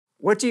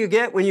What do you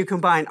get when you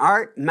combine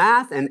art,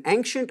 math, and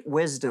ancient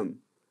wisdom?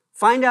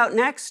 Find out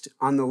next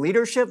on The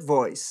Leadership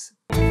Voice.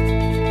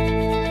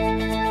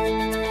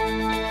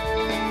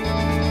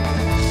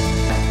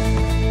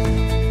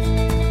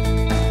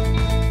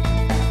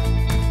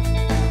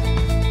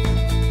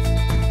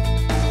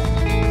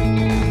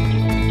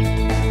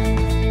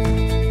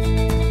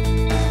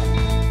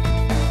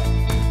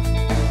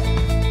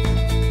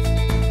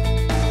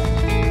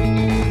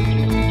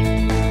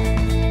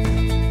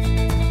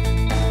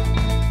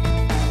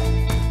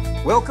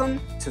 Welcome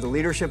to The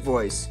Leadership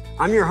Voice.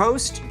 I'm your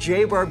host,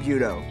 Jay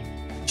Barbuto.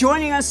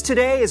 Joining us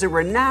today is a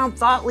renowned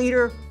thought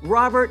leader,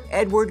 Robert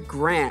Edward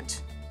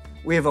Grant.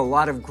 We have a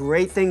lot of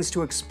great things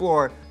to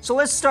explore, so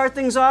let's start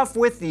things off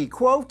with the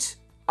quote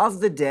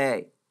of the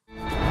day.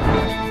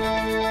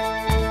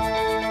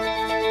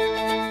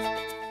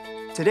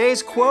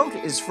 Today's quote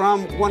is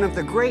from one of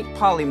the great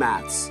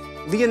polymaths,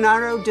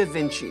 Leonardo da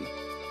Vinci.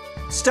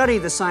 Study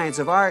the science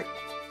of art,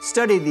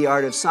 study the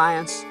art of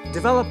science,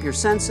 develop your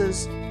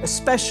senses,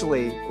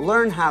 especially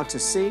learn how to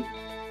see.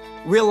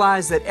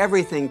 Realize that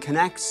everything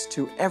connects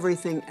to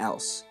everything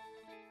else.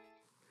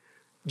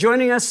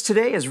 Joining us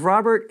today is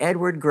Robert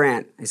Edward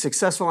Grant, a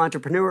successful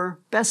entrepreneur,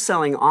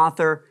 best-selling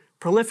author,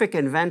 prolific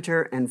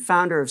inventor, and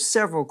founder of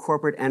several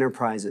corporate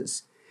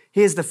enterprises.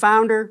 He is the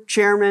founder,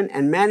 chairman,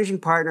 and managing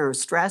partner of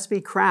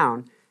Strathspey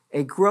Crown,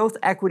 a growth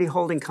equity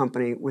holding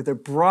company with a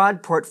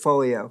broad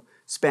portfolio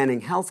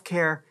spanning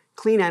healthcare,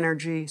 clean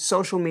energy,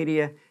 social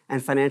media,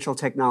 and financial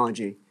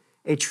technology.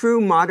 A true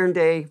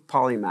modern-day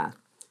polymath.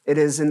 It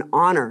is an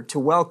honor to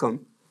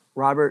welcome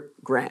Robert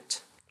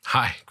Grant.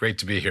 Hi, great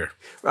to be here.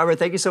 Robert,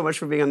 thank you so much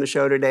for being on the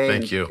show today.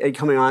 Thank you. And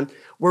coming on.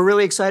 We're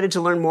really excited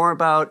to learn more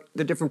about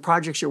the different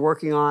projects you're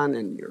working on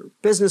and your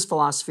business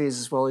philosophies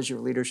as well as your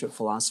leadership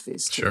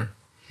philosophies, too. Sure.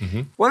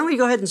 Mm-hmm. Why don't we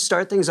go ahead and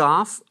start things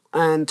off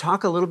and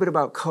talk a little bit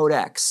about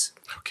Codex.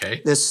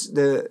 Okay.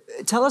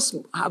 Tell us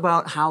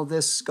about how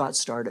this got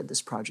started,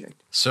 this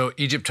project. So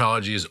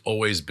Egyptology has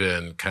always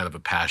been kind of a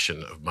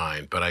passion of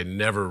mine, but I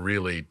never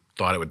really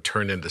thought it would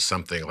turn into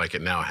something like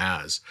it now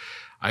has.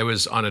 I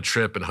was on a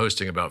trip and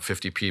hosting about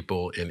 50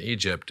 people in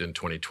Egypt in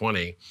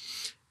 2020,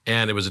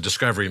 and it was a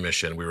discovery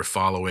mission. We were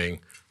following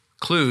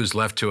clues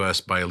left to us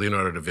by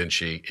Leonardo da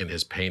Vinci in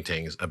his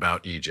paintings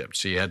about Egypt.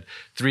 So he had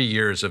 3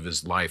 years of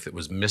his life that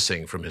was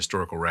missing from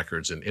historical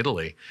records in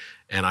Italy,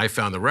 and I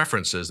found the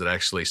references that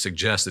actually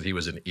suggest that he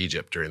was in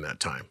Egypt during that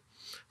time.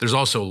 There's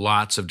also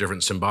lots of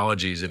different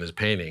symbologies in his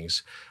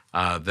paintings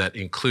that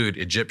include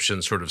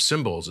Egyptian sort of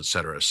symbols,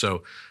 etc. So I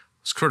was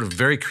sort of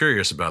very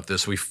curious about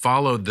this. We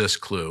followed this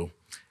clue,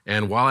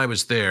 and while I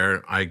was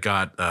there, I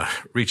got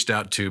reached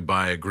out to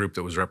by a group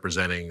that was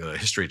representing the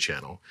History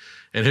Channel.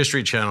 And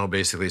History Channel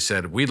basically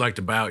said, we'd like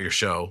to buy out your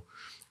show,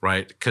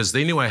 right? Because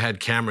they knew I had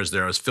cameras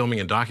there. I was filming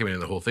and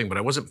documenting the whole thing, but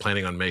I wasn't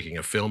planning on making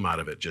a film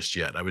out of it just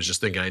yet. I was just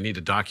thinking I need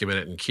to document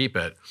it and keep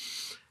it.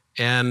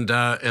 And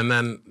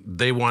then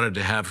they wanted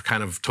to have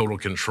kind of total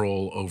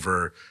control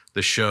over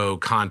the show,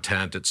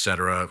 content, et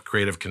cetera,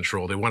 creative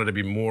control. They wanted to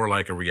be more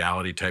like a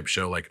reality type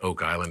show like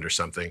Oak Island or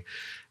something.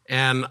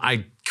 And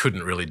I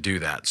couldn't really do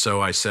that.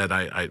 So I said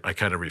I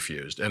kind of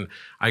refused. And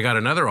I got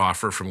another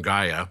offer from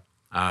Gaia,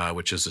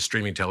 which is a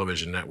streaming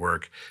television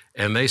network.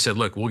 And they said,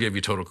 look, we'll give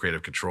you total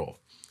creative control.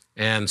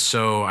 And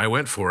so I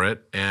went for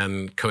it,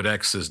 and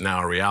Codex is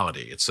now a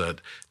reality. It's a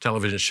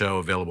television show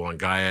available on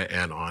Gaia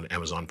and on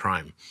Amazon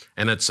Prime.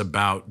 And it's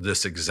about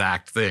this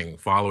exact thing,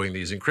 following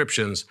these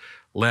encryptions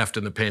left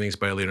in the paintings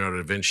by Leonardo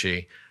da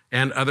Vinci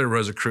and other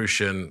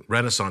Rosicrucian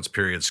Renaissance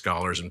period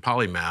scholars and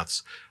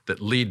polymaths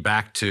that lead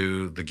back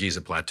to the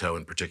Giza Plateau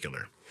in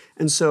particular.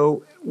 And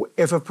so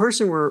if a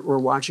person were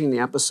watching the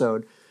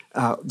episode,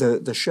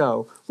 the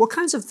show, what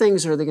kinds of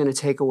things are they going to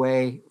take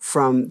away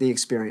from the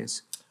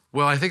experience?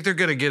 Well, I think they're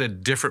going to get a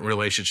different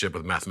relationship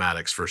with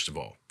mathematics, first of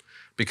all,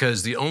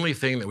 because the only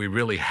thing that we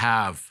really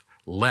have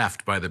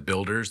left by the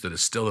builders that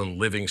is still in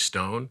living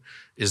stone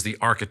is the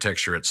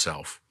architecture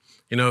itself.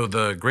 You know,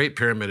 the Great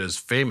Pyramid is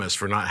famous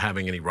for not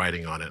having any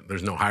writing on it.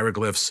 There's no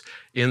hieroglyphs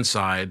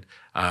inside.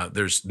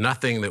 There's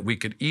nothing that we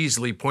could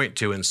easily point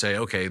to and say,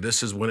 okay,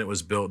 this is when it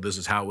was built, this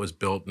is how it was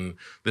built, and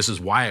this is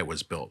why it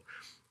was built.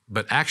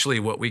 But actually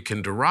what we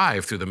can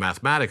derive through the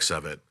mathematics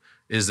of it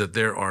is that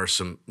there are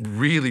some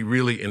really,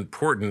 really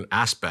important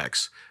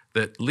aspects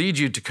that lead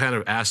you to kind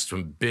of ask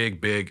some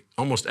big,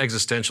 almost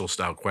existential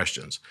style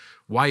questions.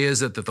 Why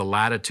is it that the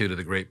latitude of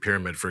the Great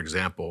Pyramid, for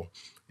example,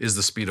 is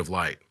the speed of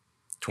light?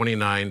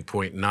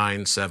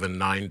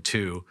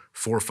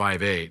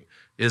 29.9792458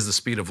 is the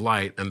speed of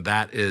light, and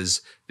that is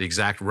the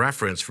exact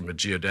reference from a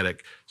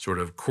geodetic sort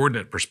of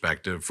coordinate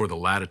perspective for the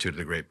latitude of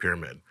the Great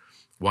Pyramid.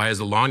 Why is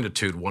the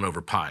longitude 1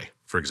 over pi,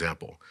 for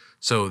example?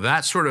 So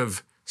that sort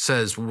of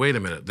says, wait a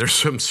minute, there's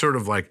some sort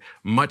of like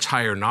much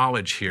higher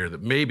knowledge here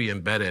that may be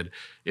embedded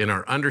in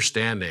our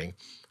understanding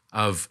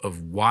of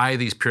why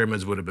these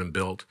pyramids would have been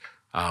built,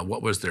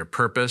 what was their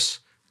purpose,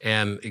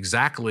 and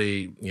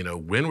exactly, you know,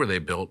 when were they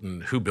built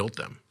and who built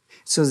them.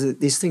 So that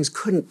these things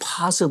couldn't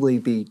possibly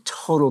be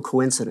total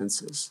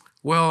coincidences.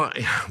 Well,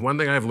 one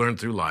thing I've learned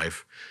through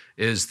life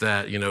is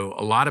that,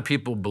 a lot of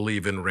people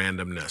believe in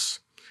randomness.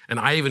 And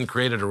I even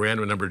created a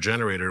random number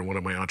generator in one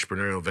of my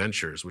entrepreneurial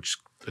ventures, which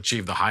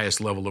achieved the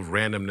highest level of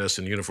randomness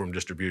and uniform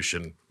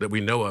distribution that we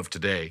know of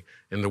today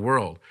in the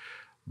world.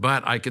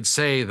 But I could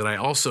say that I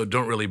also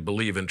don't really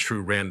believe in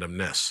true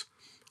randomness.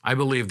 I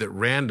believe that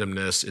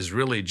randomness is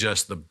really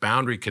just the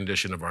boundary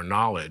condition of our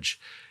knowledge,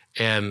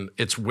 and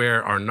it's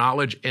where our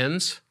knowledge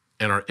ends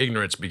and our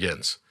ignorance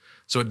begins.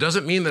 So it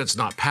doesn't mean that it's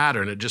not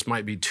pattern, it just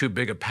might be too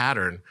big a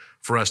pattern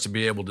for us to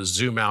be able to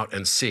zoom out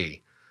and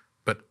see.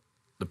 But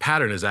the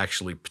pattern is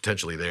actually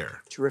potentially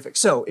there. Terrific.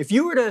 So if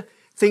you were to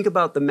think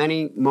about the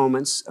many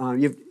moments,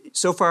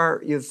 so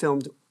far you've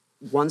filmed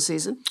one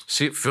season?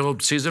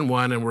 Filmed season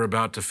 1, and we're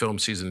about to film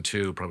season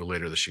 2 probably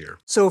later this year.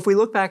 So if we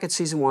look back at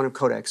season 1 of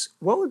Codex,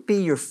 what would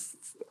be your,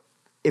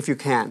 if you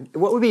can,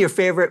 what would be your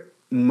favorite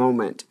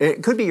moment?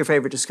 It could be your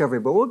favorite discovery,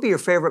 but what would be your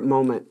favorite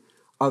moment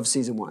of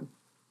season 1?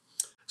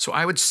 So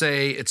I would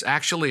say it's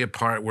actually a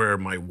part where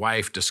my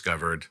wife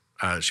discovered,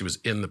 she was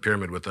in the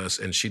pyramid with us,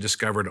 and she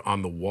discovered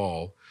on the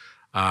wall,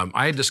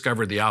 I had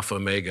discovered the Alpha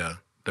Omega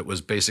that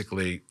was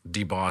basically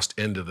debossed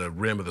into the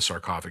rim of the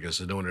sarcophagus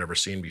that no one had ever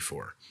seen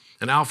before.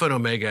 And Alpha and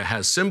Omega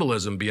has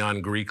symbolism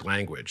beyond Greek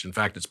language. In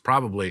fact, it's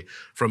probably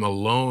from a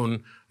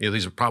loan,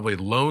 these are probably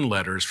loan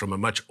letters from a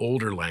much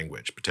older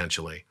language,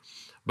 potentially.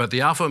 But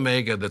the Alpha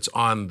Omega that's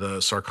on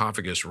the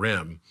sarcophagus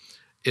rim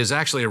is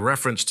actually a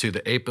reference to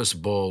the Apis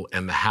bull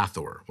and the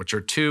Hathor, which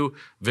are two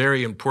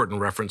very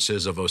important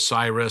references of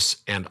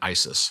Osiris and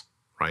Isis,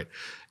 right?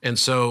 And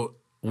so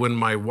when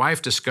my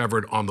wife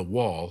discovered on the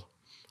wall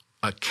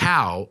a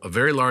cow, a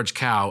very large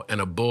cow, and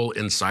a bull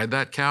inside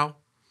that cow,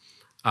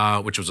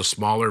 which was a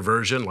smaller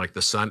version like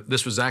the sun.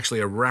 This was actually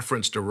a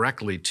reference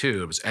directly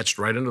to, it was etched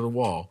right into the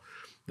wall,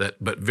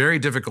 but very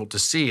difficult to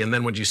see. And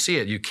then when you see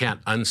it, you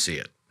can't unsee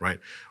it, right?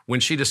 When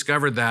she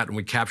discovered that and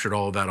we captured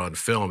all of that on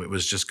film, it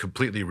was just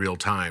completely real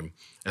time.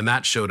 And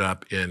that showed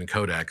up in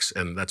Codex,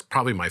 and that's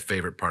probably my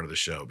favorite part of the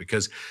show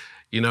because,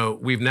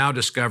 we've now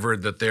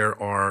discovered that there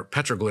are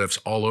petroglyphs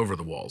all over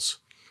the walls.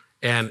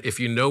 And if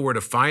you know where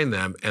to find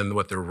them and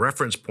what their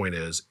reference point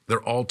is,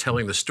 they're all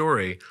telling the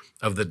story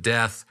of the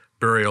death,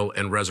 burial,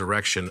 and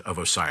resurrection of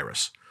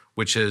Osiris,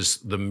 which is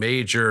the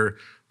major,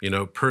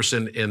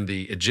 person in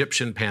the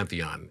Egyptian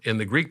pantheon. In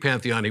the Greek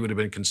pantheon, he would have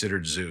been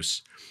considered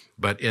Zeus.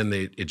 But in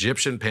the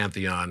Egyptian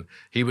pantheon,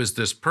 he was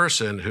this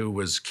person who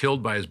was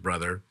killed by his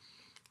brother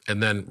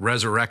and then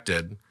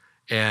resurrected,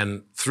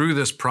 and through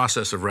this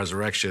process of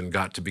resurrection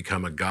got to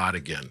become a god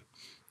again.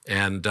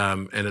 And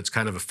it's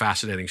kind of a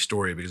fascinating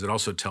story because it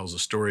also tells the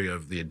story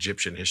of the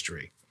Egyptian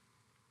history.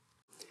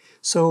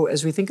 So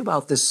as we think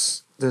about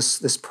this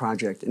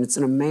project, and it's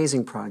an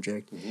amazing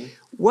project,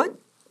 what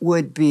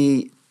would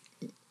be,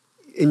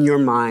 in your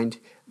mind,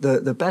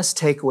 the best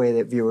takeaway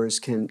that viewers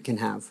can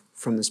have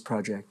from this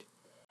project?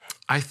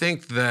 I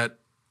think that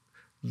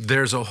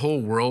there's a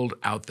whole world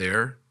out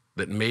there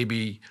that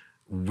maybe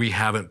we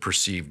haven't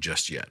perceived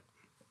just yet.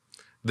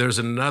 There's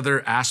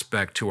another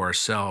aspect to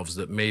ourselves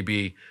that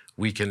maybe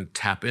we can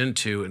tap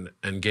into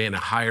and gain a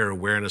higher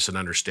awareness and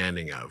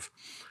understanding of.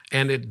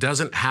 And it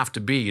doesn't have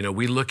to be,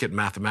 we look at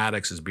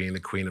mathematics as being the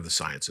queen of the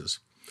sciences.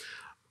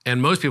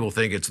 And most people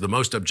think it's the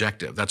most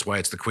objective. That's why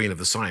it's the queen of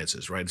the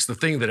sciences, right? It's the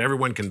thing that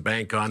everyone can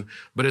bank on,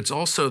 but it's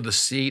also the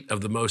seat of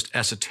the most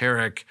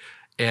esoteric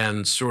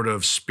and sort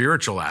of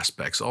spiritual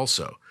aspects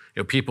also.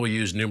 People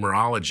use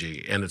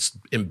numerology and it's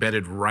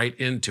embedded right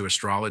into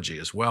astrology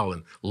as well.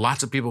 And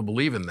lots of people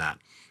believe in that.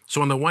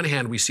 So on the one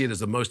hand, we see it as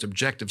the most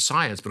objective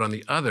science, but on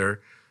the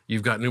other,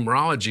 you've got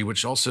numerology,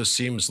 which also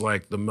seems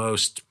like the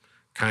most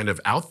kind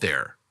of out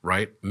there,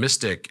 right?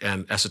 Mystic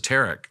and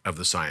esoteric of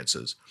the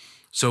sciences.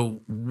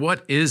 So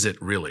what is it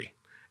really?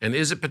 And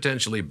is it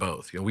potentially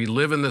both? We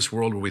live in this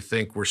world where we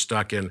think we're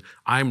stuck in,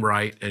 I'm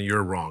right and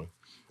you're wrong.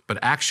 But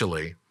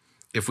actually,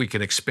 if we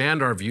can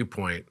expand our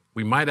viewpoint,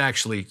 we might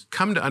actually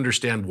come to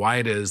understand why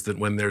it is that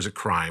when there's a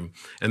crime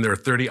and there are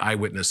 30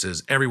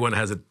 eyewitnesses, everyone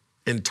has an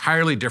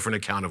entirely different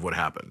account of what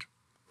happened.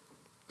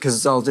 Because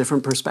it's all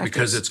different perspectives.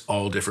 Because it's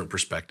all different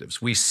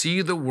perspectives. We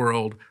see the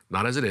world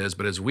not as it is,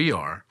 but as we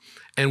are,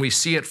 and we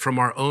see it from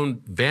our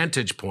own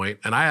vantage point.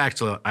 And I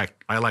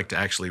like to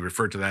actually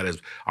refer to that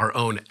as our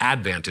own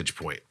advantage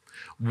point.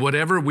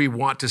 Whatever we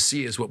want to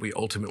see is what we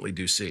ultimately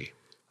do see.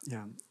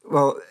 Yeah.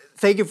 Well,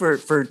 thank you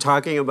for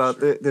talking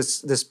about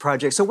this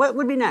project. So what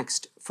would be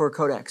next for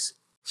Codex?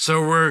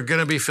 So we're going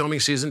to be filming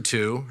season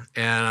 2,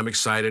 and I'm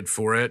excited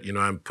for it.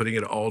 I'm putting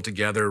it all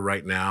together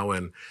right now,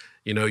 and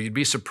you'd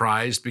be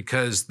surprised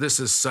because this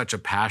is such a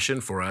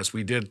passion for us.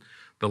 We did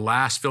the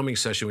last filming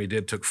session we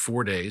did took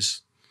 4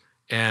 days,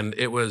 and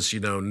it was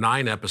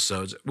 9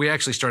 episodes. We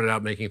actually started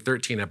out making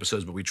 13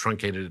 episodes, but we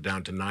truncated it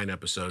down to 9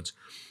 episodes,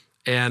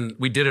 and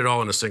we did it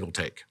all in a single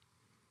take.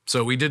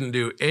 So we didn't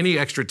do any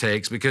extra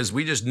takes because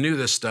we just knew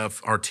this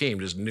stuff. Our team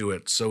just knew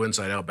it so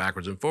inside out,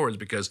 backwards and forwards,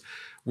 because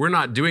we're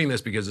not doing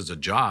this because it's a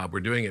job. We're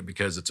doing it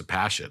because it's a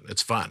passion.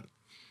 It's fun.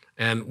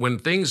 And when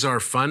things are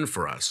fun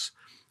for us,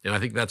 And I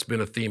think that's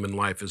been a theme in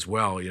life as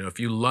well. If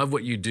you love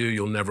what you do,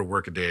 you'll never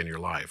work a day in your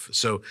life.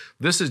 So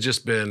this has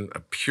just been a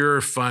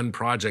pure fun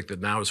project that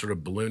now has sort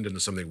of ballooned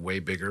into something way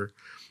bigger.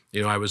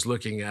 I was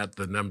looking at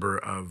the number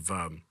of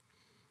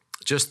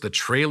just the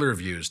trailer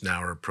views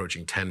now are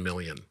approaching 10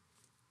 million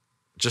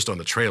just on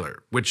the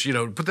trailer, which,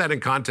 put that in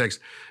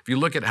context. If you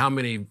look at how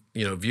many,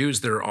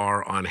 views there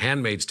are on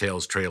Handmaid's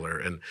Tale's trailer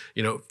and,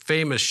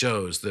 famous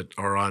shows that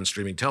are on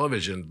streaming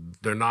television,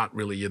 they're not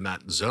really in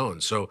that zone.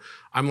 So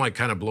I'm like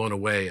kind of blown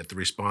away at the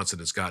response that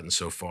it's gotten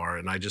so far.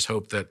 And I just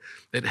hope that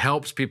it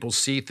helps people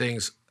see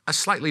things a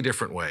slightly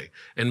different way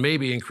and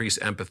maybe increase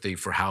empathy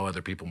for how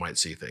other people might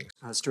see things.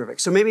 That's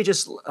terrific. So maybe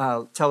just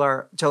tell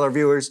our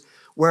viewers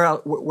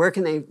where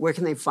can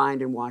they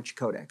find and watch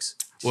Codex?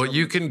 Well,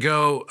 you can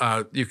go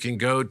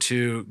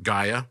to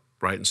Gaia,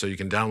 right? And so you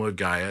can download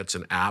Gaia. It's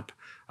an app.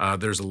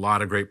 There's a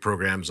lot of great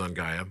programs on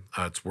Gaia.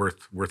 It's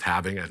worth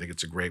having. I think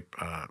it's a great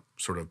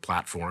sort of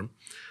platform.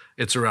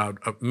 It's around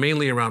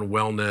mainly around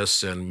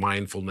wellness and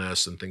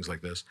mindfulness and things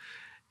like this.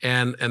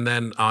 And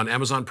then on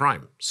Amazon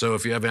Prime. So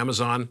if you have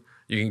Amazon,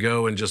 you can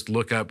go and just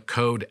look up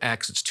Code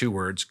X. It's 2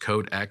 words,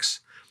 Code X.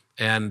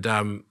 And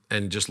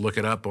just look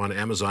it up on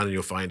Amazon and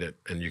you'll find it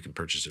and you can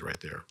purchase it right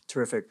there.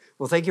 Terrific.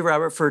 Well, thank you,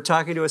 Robert, for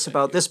talking to us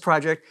about this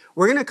project.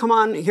 We're going to come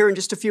on here in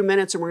just a few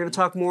minutes and we're going to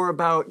talk more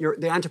about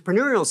the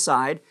entrepreneurial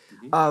side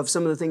of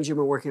some of the things you've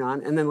been working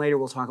on. And then later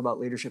we'll talk about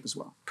leadership as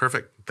well.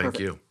 Perfect. Thank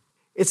you.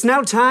 It's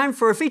now time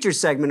for a featured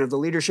segment of the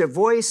Leadership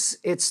Voice.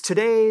 It's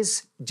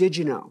today's Did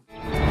You Know?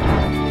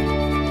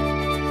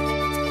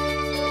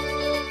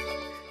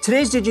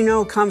 Today's Did You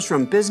Know comes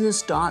from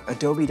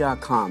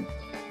business.adobe.com.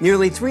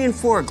 Nearly 3 in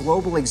 4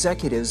 global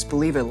executives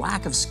believe a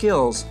lack of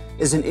skills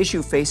is an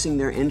issue facing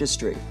their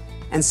industry.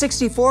 And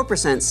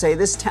 64% say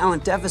this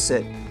talent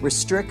deficit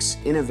restricts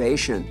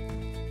innovation.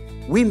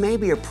 We may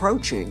be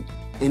approaching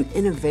an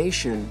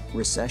innovation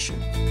recession.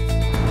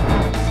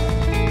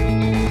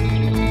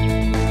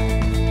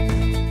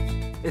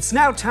 It's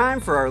now time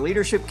for our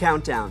Leadership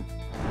Countdown.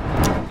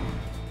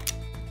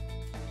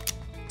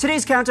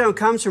 Today's countdown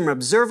comes from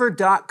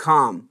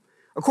Observer.com.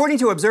 According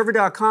to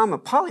Observer.com, a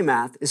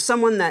polymath is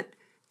someone that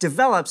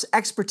develops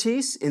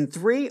expertise in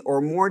 3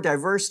 or more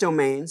diverse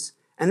domains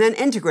and then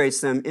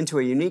integrates them into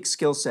a unique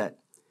skill set.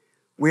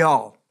 We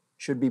all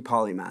should be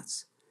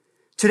polymaths.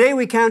 Today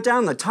we count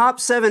down the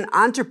top 7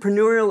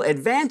 entrepreneurial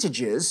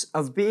advantages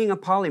of being a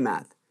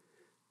polymath.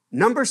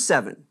 Number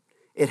 7,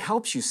 it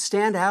helps you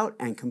stand out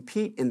and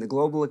compete in the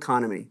global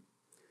economy.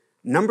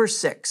 Number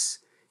 6,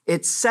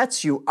 it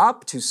sets you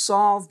up to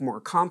solve more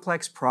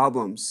complex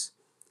problems.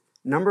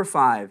 Number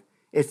 5,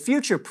 it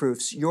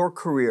future-proofs your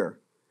career.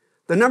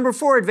 The number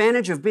 4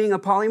 advantage of being a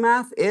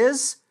polymath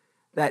is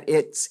that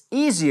it's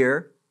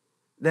easier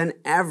than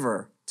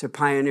ever to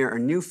pioneer a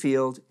new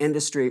field,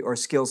 industry, or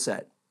skill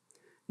set.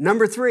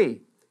 Number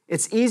 3,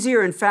 it's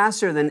easier and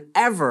faster than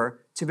ever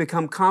to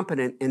become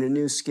competent in a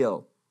new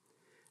skill.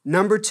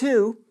 Number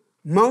 2,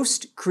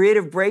 most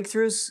creative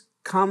breakthroughs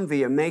come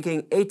via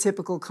making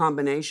atypical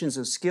combinations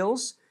of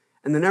skills.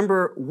 And the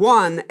number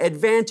 1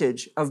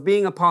 advantage of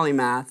being a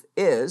polymath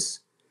is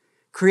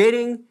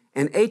creating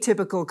an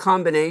atypical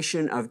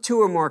combination of 2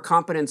 or more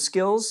competent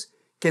skills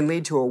can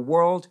lead to a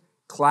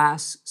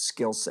world-class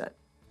skill set.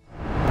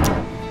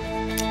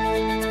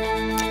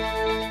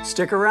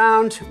 Stick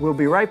around. We'll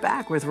be right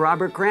back with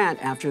Robert Grant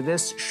after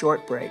this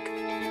short break.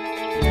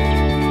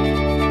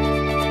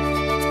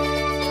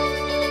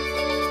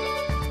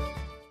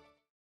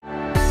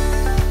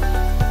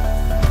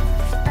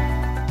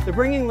 The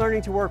Bringing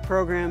Learning to Work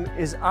program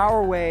is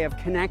our way of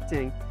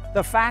connecting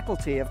the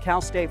faculty of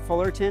Cal State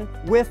Fullerton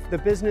with the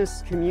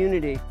business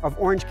community of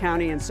Orange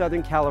County and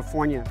Southern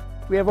California.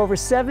 We have over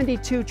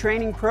 72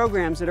 training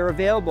programs that are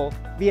available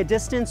via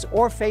distance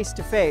or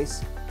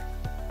face-to-face.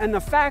 And the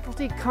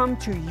faculty come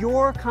to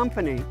your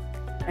company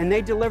and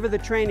they deliver the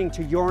training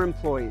to your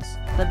employees.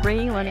 The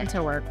Bringing Learning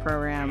to Work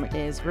program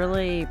is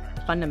really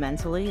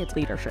fundamentally, it's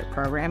leadership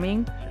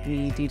programming.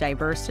 We do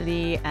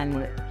diversity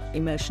and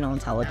emotional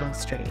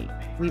intelligence training.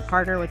 We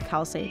partner with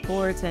Cal State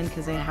Fullerton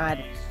because they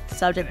had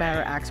subject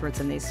matter experts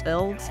in these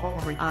fields,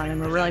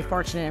 and we're really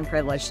fortunate and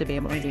privileged to be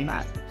able to do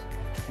that.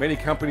 Many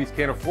companies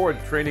can't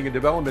afford training and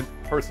development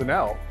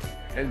personnel,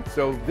 and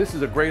so this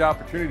is a great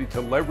opportunity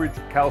to leverage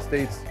Cal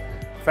State's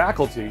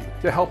faculty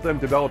to help them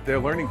develop their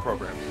learning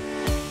programs.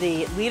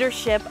 The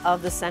leadership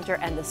of the center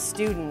and the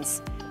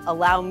students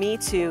allow me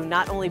to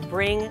not only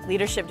bring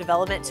leadership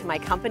development to my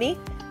company,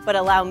 but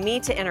allow me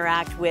to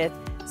interact with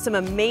some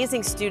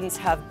amazing students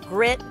who have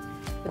grit,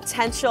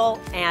 potential,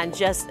 and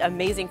just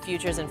amazing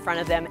futures in front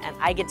of them, and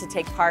I get to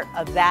take part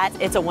of that.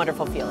 It's a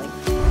wonderful feeling.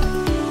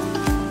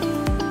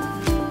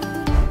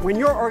 When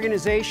your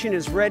organization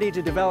is ready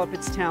to develop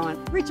its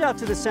talent, reach out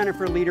to the Center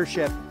for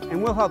Leadership,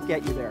 and we'll help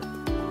get you there.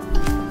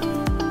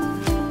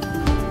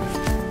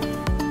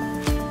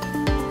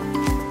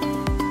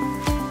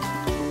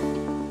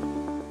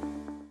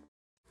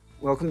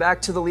 Welcome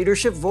back to the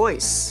Leadership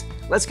Voice.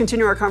 Let's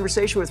continue our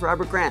conversation with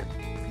Robert Grant.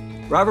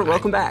 Robert,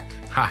 welcome back.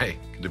 Hi,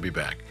 good to be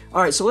back.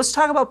 All right, so let's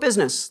talk about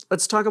business.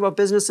 Let's talk about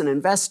business and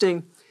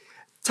investing.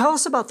 Tell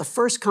us about the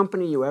first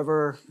company you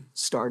ever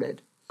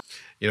started.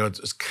 You know,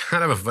 it's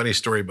kind of a funny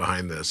story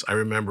behind this. I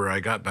remember I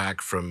got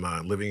back from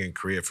living in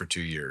Korea for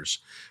 2 years,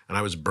 and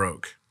I was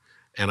broke.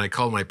 And I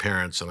called my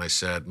parents and I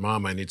said,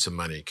 Mom, I need some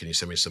money. Can you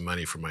send me some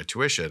money for my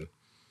tuition?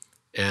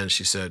 And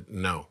she said,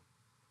 no.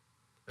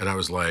 And I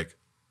was like,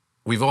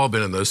 we've all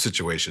been in those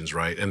situations,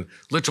 right? And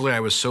literally I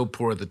was so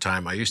poor at the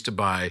time. I used to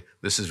buy,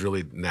 this is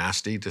really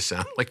nasty to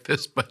sound like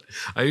this, but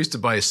I used to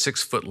buy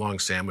 6-foot-long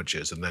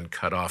sandwiches and then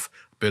cut off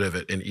a bit of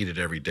it and eat it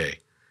every day.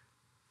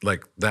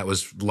 Like that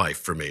was life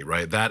for me,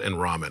 right? That and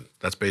ramen.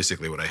 That's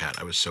basically what I had.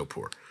 I was so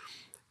poor.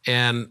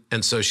 And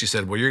so she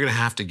said, well, you're gonna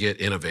have to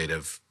get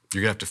innovative.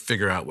 You're gonna have to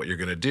figure out what you're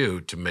gonna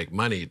do to make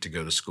money to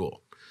go to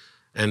school.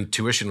 And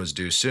tuition was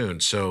due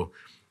soon. So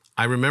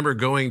I remember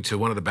going to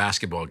one of the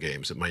basketball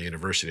games at my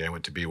university. I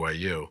went to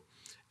BYU.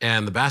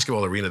 And the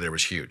basketball arena there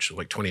was huge,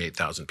 like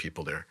 28,000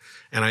 people there.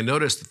 And I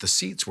noticed that the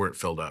seats weren't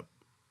filled up.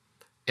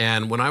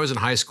 And when I was in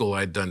high school,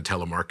 I'd done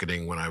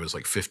telemarketing when I was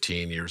like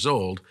 15 years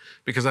old,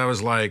 because I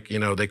was like, you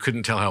know, they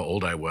couldn't tell how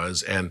old I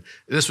was. And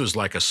this was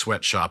like a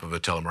sweatshop of a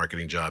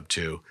telemarketing job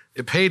too.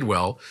 It paid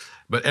well,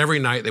 but every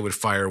night they would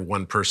fire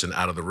one person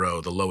out of the row,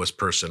 the lowest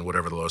person,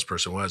 whatever the lowest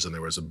person was. And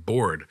there was a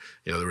board,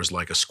 you know, there was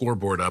like a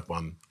scoreboard up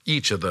on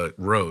each of the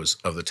rows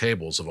of the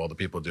tables of all the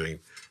people doing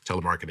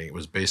telemarketing. It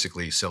was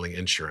basically selling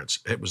insurance.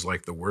 It was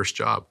like the worst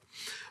job.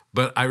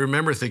 But I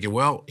remember thinking,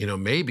 well, you know,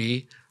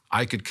 maybe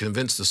I could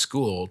convince the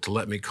school to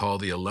let me call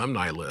the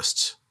alumni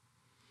lists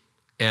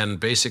and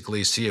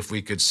basically see if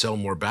we could sell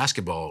more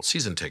basketball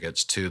season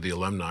tickets to the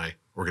alumni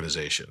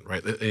organization,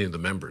 right? Any of the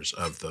members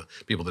of the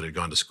people that had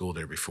gone to school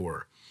there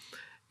before.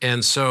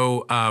 And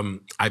so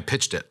I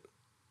pitched it.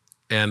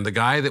 And the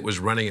guy that was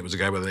running it was a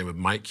guy by the name of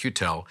Mike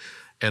Cutel.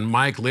 And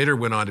Mike later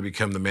went on to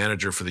become the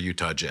manager for the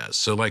Utah Jazz.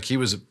 So like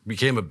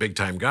became a big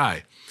time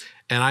guy.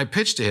 And I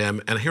pitched to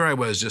him, and here I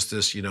was, just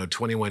this, you know,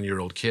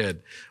 21-year-old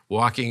kid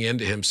walking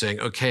into him saying,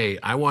 okay,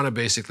 I want to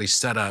basically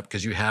set up,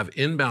 because you have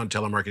inbound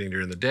telemarketing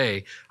during the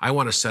day, I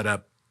want to set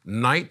up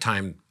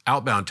nighttime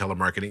outbound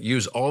telemarketing,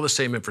 use all the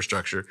same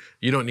infrastructure.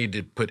 You don't need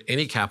to put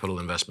any capital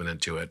investment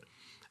into it.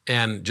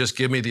 And just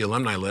give me the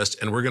alumni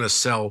list, and we're going to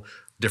sell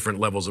different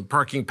levels of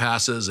parking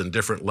passes and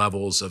different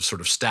levels of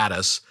sort of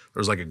status.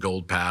 There was like a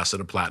gold pass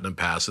and a platinum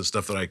pass and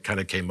stuff that I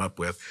kind of came up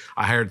with.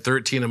 I hired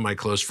 13 of my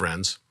close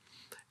friends,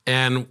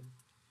 and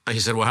he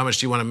said, well, how much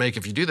do you want to make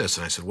if you do this?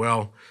 And I said,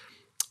 well,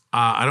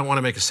 I don't want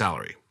to make a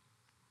salary.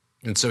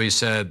 And so he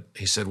said,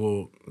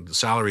 well, the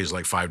salary is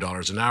like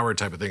 $5 an hour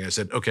type of thing. I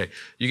said, okay,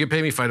 you can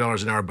pay me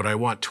 $5 an hour, but I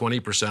want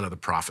 20% of the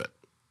profit.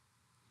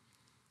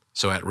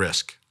 So at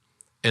risk,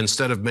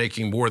 instead of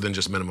making more than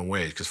just minimum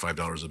wage, because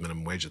 $5 was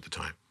minimum wage at the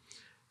time.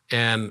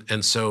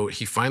 And so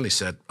he finally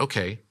said,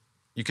 okay,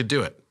 you could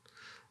do it.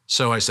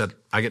 So I said,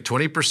 I get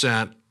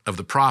 20% of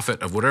the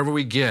profit of whatever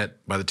we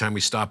get by the time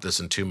we stop this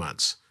in 2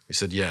 months. He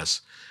said,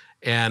 yes.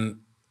 And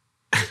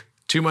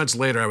 2 months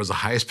later, I was the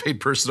highest paid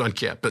person on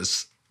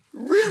campus.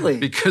 Really?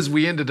 Because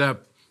we ended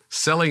up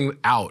selling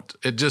out.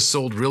 It just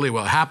sold really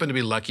well. Happened to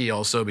be lucky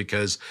also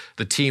because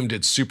the team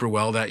did super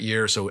well that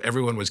year. So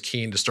everyone was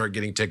keen to start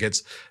getting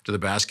tickets to the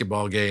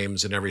basketball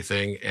games and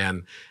everything.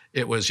 And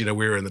it was, you know,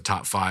 we were in the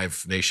top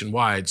 5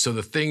 nationwide. So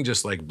the thing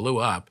just like blew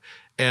up.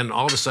 And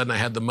all of a sudden I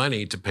had the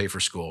money to pay for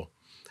school.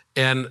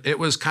 And it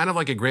was kind of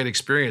like a great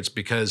experience,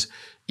 because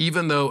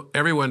even though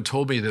everyone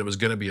told me that it was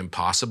going to be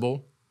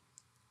impossible,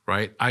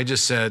 right? I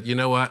just said, you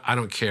know what? I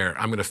don't care.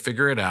 I'm going to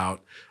figure it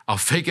out. I'll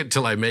fake it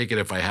till I make it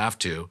if I have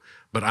to,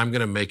 but I'm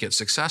going to make it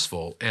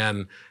successful.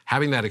 And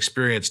having that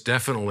experience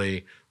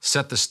definitely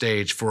set the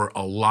stage for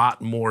a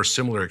lot more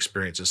similar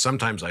experiences.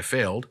 Sometimes I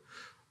failed,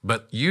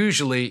 but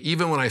usually,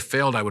 even when I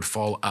failed, I would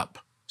fall up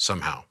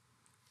somehow.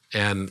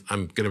 And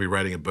I'm going to be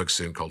writing a book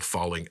soon called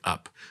Falling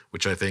Up,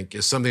 which I think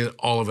is something that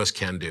all of us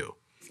can do.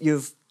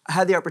 You've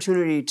had the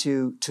opportunity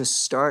to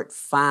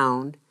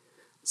found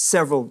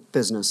several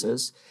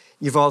businesses.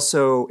 You've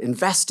also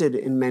invested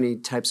in many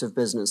types of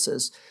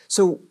businesses.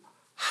 So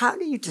how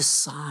do you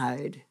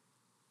decide?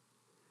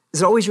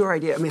 Is it always your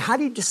idea? I mean, how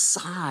do you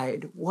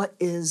decide what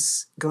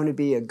is going to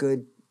be a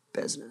good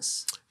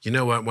business? You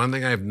know what? One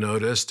thing I've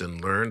noticed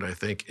and learned, I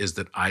think, is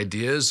that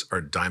ideas are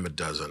a dime a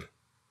dozen.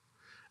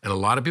 And a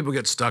lot of people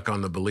get stuck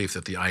on the belief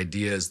that the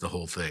idea is the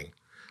whole thing.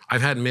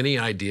 I've had many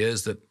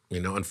ideas that,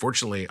 you know,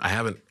 unfortunately, I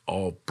haven't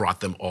brought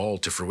them all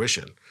to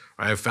fruition.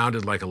 I have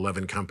founded like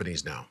 11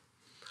 companies now.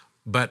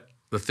 But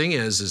the thing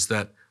is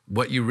that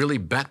what you really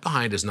bet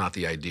behind is not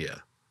the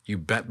idea. You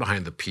bet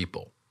behind the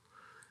people.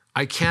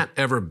 I can't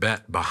ever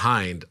bet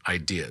behind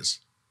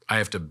ideas. I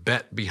have to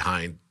bet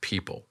behind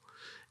people.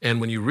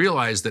 And when you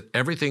realize that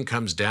everything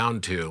comes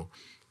down to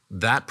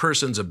that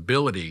person's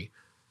ability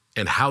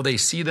and how they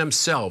see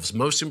themselves,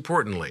 most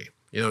importantly,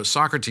 you know,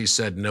 Socrates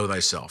said, know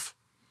thyself.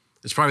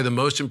 It's probably the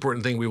most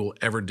important thing we will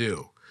ever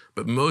do.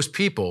 But most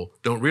people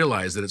don't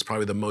realize that it's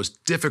probably the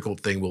most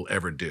difficult thing we'll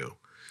ever do.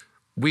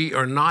 We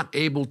are not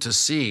able to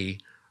see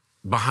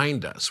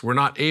behind us. We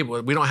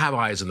don't have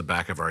eyes in the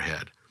back of our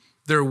head.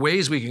 There are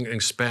ways we can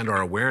expand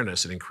our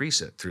awareness and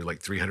increase it through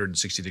like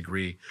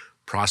 360-degree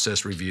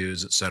process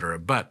reviews, et cetera.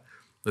 But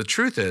The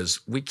truth is,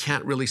 we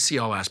can't really see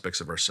all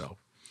aspects of ourselves.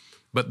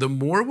 But the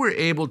more we're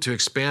able to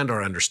expand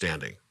our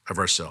understanding of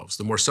ourselves,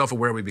 the more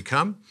self-aware we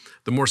become,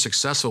 the more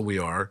successful we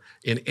are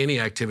in any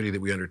activity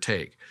that we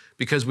undertake.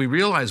 Because we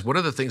realize what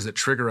are the things that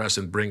trigger us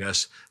and bring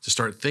us to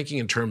start thinking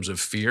in terms of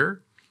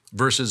fear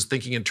versus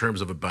thinking in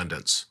terms of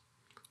abundance.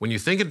 When you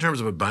think in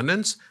terms of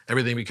abundance,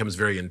 everything becomes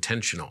very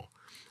intentional.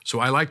 So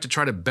I like to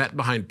try to bet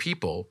behind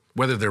people,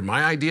 whether they're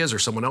my ideas or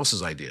someone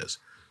else's ideas,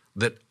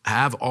 that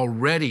have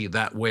already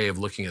that way of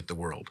looking at the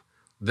world.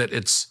 That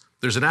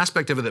there's an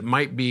aspect of it that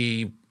might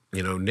be,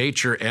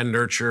 nature and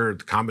nurture,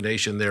 the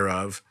combination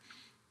thereof.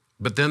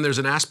 But then there's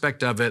an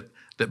aspect of it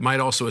that might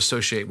also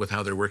associate with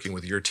how they're working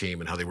with your team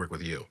and how they work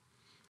with you.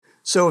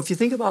 So if you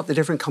think about the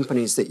different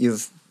companies that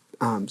you've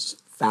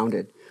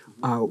founded,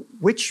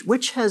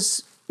 which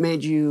has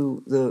made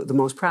you the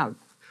most proud?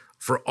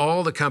 For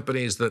all the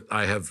companies that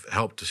I have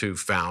helped to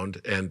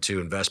found and to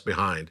invest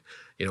behind,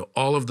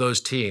 all of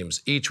those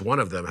teams, each one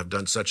of them have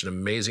done such an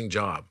amazing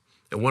job.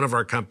 And one of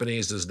our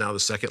companies is now the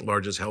second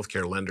largest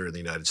healthcare lender in the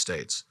United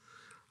States.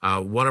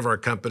 One of our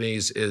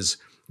companies is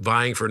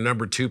vying for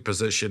number 2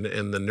 position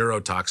in the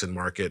neurotoxin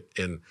market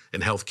in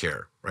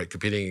healthcare, right,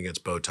 competing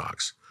against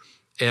Botox.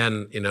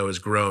 And, has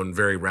grown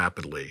very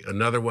rapidly.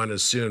 Another one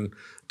is soon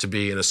to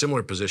be in a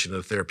similar position on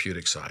the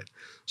therapeutic side.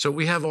 So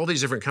we have all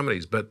these different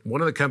companies, but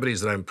one of the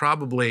companies that I'm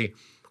probably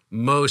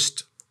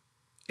most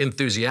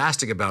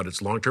enthusiastic about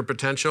its long-term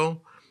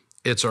potential,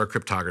 it's our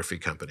cryptography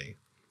company.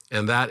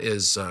 And that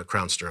is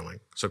Crown Sterling.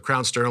 So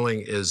Crown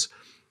Sterling is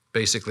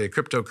basically a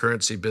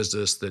cryptocurrency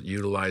business that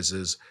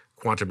utilizes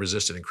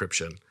quantum-resistant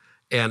encryption.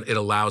 And it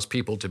allows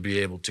people to be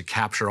able to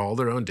capture all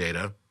their own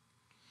data.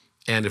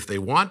 And if they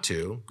want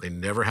to, they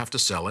never have to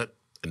sell it,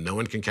 and no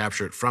one can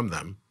capture it from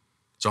them.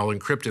 It's all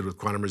encrypted with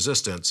quantum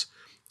resistance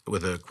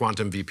with a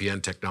quantum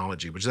VPN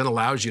technology, which then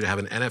allows you to have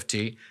an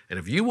NFT. And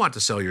if you want to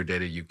sell your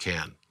data, you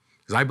can.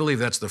 Because I believe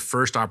that's the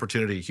first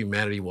opportunity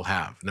humanity will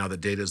have, now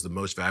that data is the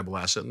most valuable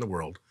asset in the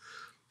world,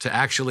 to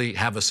actually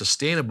have a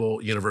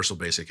sustainable universal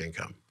basic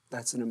income.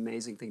 That's an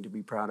amazing thing to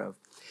be proud of.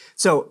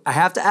 So I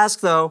have to ask,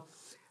 though,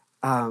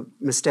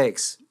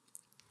 mistakes.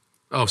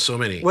 Oh, so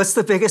many. What's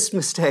the biggest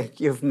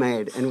mistake you've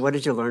made, and what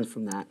did you learn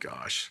from that?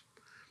 Gosh.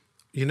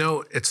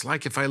 It's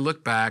like if I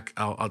look back,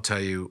 I'll tell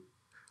you,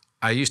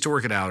 I used to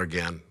work at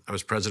Allergan. I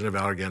was president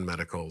of Allergan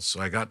Medical, so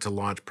I got to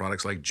launch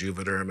products like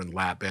Juvederm and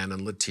Lap-Band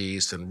and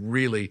Latisse and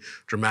really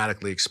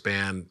dramatically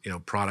expand,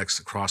 products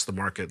across the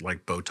market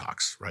like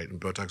Botox, right? And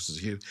Botox is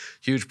a huge,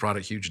 huge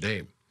product, huge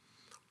name.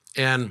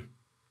 And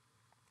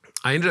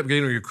I ended up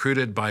getting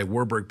recruited by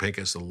Warburg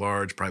Pincus, a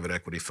large private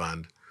equity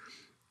fund.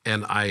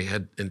 And I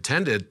had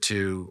intended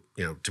to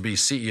be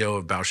CEO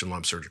of Bausch &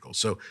 Lomb Surgical.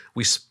 So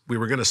we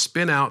were going to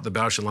spin out the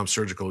Bausch & Lomb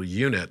Surgical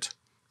unit,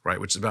 right,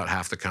 which is about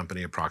half the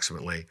company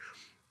approximately.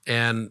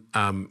 And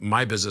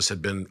my business had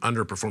been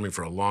underperforming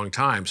for a long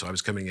time, so I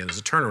was coming in as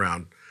a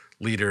turnaround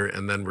leader,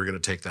 and then we're going to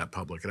take that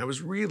public. And I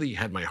was really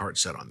had my heart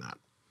set on that.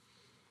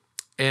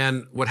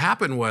 And what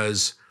happened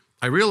was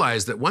I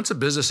realized that once a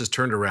business is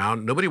turned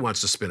around, nobody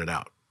wants to spin it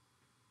out.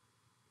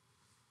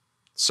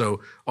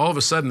 So all of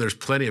a sudden, there's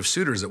plenty of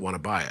suitors that want to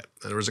buy it.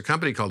 And there was a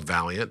company called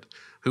Valiant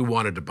who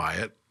wanted to buy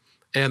it,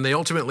 and they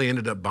ultimately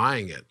ended up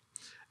buying it.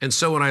 And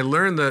so when I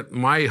learned that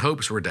my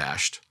hopes were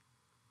dashed,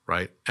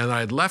 right, and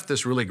I had left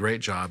this really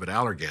great job at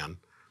Allergan,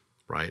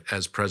 right,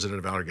 as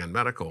president of Allergan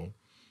Medical,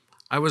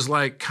 I was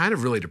like kind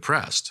of really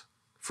depressed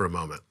for a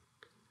moment.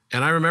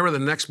 And I remember the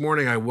next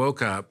morning I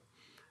woke up,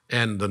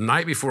 and the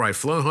night before I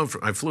flew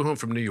home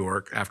from New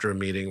York after a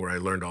meeting where I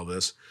learned all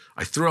this.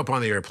 I threw up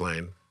on the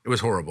airplane. It was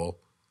horrible.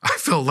 I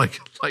felt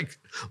like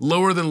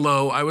lower than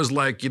low. I was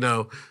like,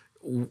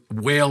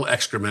 whale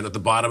excrement at the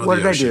bottom of the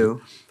ocean. What did I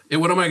do?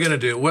 And what am I going to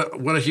do?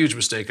 What a huge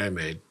mistake I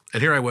made.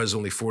 And here I was,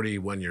 only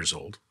 41 years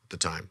old at the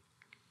time.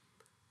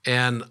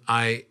 And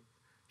I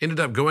ended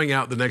up going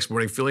out the next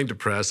morning feeling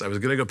depressed. I was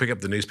going to go pick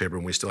up the newspaper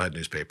when we still had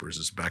newspapers.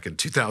 It was back in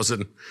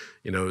 2000,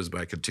 it was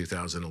back in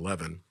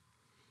 2011.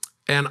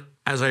 And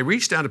as I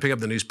reached down to pick up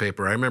the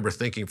newspaper, I remember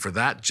thinking for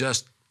that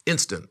just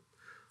instant,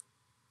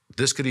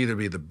 this could either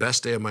be the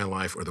best day of my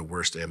life or the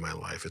worst day of my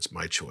life. It's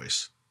my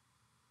choice.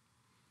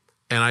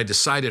 And I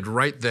decided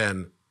right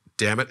then,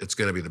 damn it, it's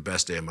going to be the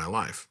best day of my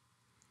life.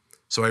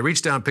 So I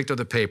reached down, picked up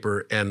the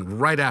paper,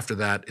 and right after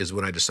that is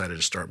when I decided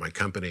to start my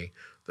company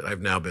that I've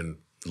now been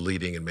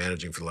leading and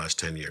managing for the last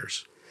 10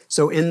 years.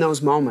 So in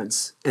those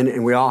moments,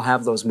 and we all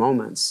have those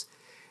moments,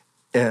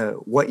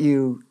 what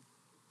you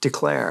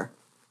declare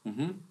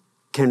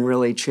can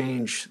really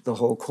change the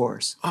whole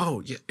course.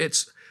 Oh, yeah,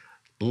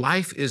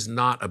 life is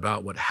not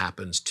about what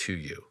happens to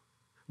you.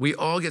 We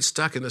all get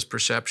stuck in this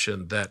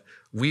perception that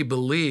we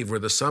believe we're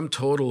the sum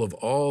total of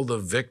all the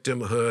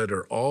victimhood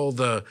or all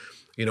the,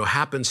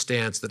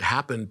 happenstance that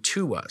happened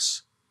to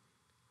us,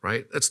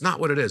 right? That's not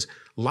what it is.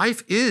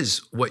 Life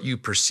is what you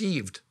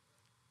perceived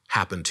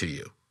happened to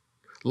you.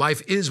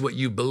 Life is what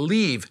you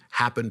believe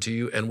happened to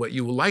you and what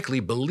you likely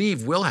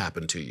believe will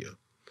happen to you.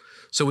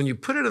 So when you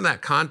put it in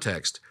that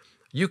context,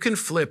 you can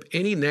flip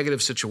any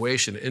negative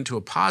situation into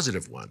a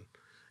positive one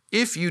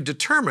if you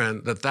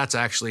determine that that's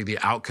actually the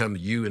outcome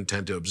you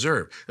intend to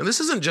observe. And this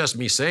isn't just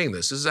me saying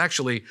this. This is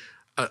actually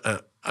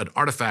an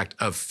artifact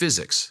of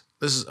physics.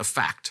 This is a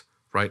fact,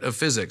 right, of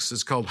physics.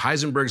 It's called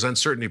Heisenberg's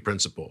uncertainty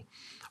principle.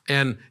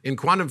 And in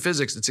quantum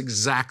physics, it's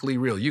exactly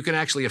real. You can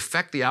actually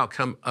affect the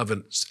outcome of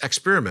an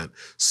experiment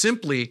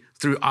simply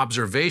through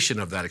observation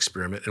of that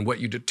experiment, and what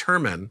you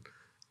determine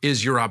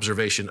is your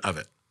observation of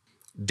it.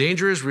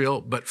 Danger is real,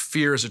 but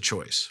fear is a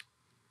choice.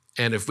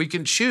 And if we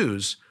can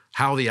choose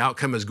how the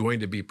outcome is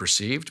going to be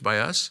perceived by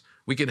us,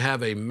 we can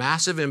have a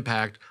massive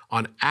impact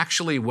on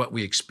actually what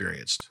we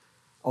experienced.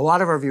 A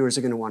lot of our viewers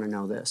are going to want to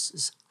know this.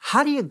 Is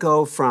how do you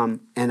go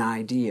from an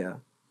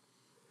idea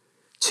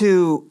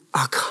to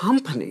a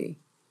company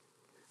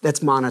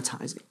that's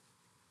monetizing?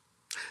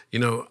 You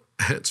know,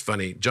 it's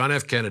funny. John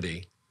F.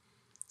 Kennedy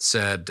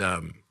said,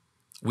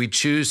 we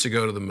choose to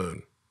go to the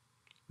moon.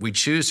 We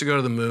choose to go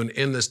to the moon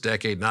in this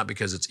decade, not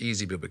because it's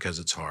easy, but because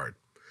it's hard.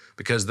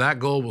 Because that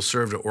goal will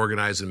serve to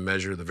organize and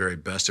measure the very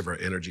best of our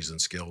energies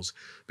and skills.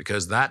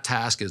 Because that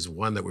task is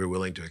one that we're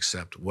willing to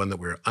accept, one that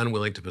we're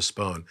unwilling to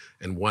postpone,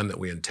 and one that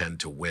we intend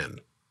to win.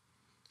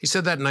 He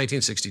said that in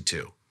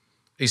 1962.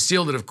 He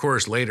sealed it, of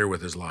course, later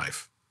with his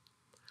life.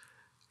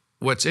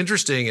 What's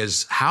interesting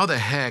is how the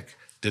heck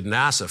did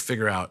NASA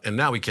figure out, and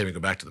now we can't even go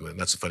back to the moon.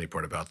 That's the funny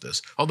part about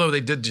this. Although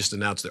they did just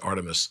announce the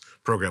Artemis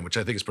program, which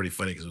I think is pretty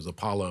funny because it was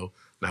Apollo,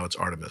 now it's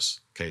Artemis.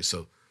 Okay,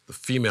 so the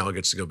female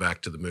gets to go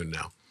back to the moon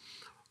now.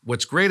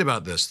 What's great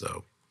about this,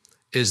 though,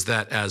 is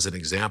that as an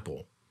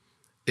example,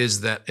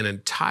 is that an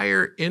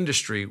entire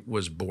industry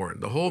was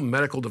born. The whole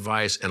medical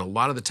device and a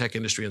lot of the tech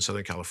industry in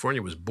Southern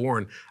California was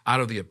born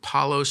out of the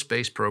Apollo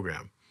space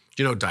program.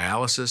 You know,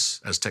 dialysis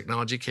as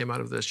technology came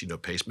out of this. You know,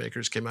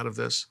 pacemakers came out of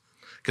this.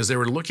 Because they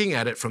were looking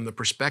at it from the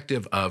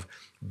perspective of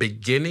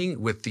beginning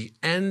with the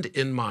end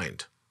in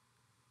mind.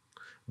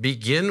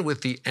 Begin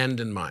with the end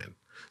in mind.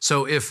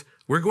 So if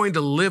we're going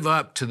to live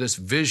up to this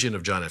vision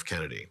of John F.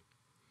 Kennedy,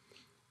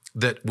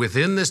 that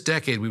within this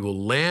decade we will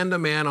land a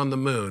man on the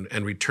moon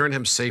and return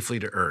him safely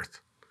to Earth,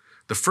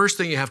 the first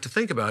thing you have to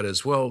think about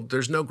is, well,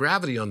 there's no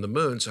gravity on the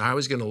moon, so how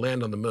is he going to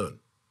land on the moon?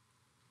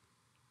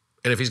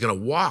 And if he's going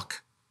to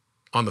walk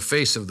on the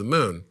face of the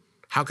moon,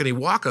 how can he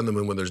walk on the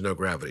moon when there's no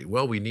gravity?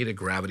 Well, we need a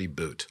gravity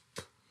boot.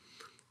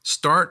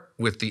 Start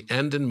with the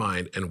end in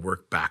mind and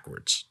work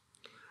backwards.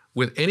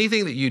 With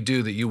anything that you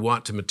do that you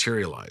want to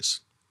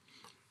materialize,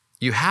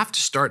 you have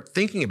to start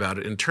thinking about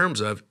it in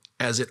terms of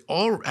as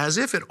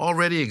if it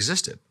already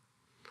existed.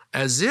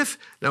 As if,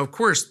 now of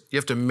course, you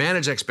have to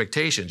manage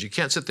expectations. You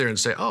can't sit there and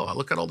say, oh,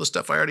 look at all the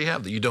stuff I already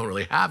have that you don't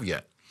really have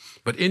yet.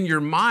 But in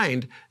your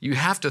mind, you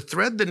have to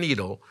thread the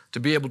needle to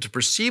be able to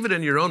perceive it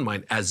in your own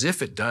mind as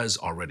if it does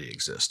already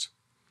exist.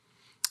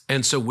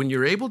 And so when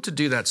you're able to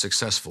do that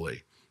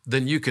successfully,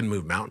 then you can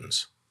move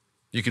mountains.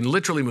 You can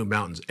literally move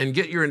mountains and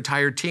get your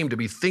entire team to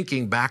be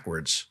thinking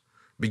backwards,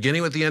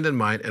 beginning with the end in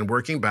mind and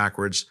working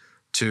backwards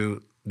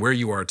to where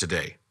you are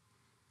today.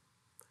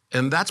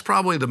 And that's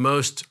probably the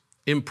most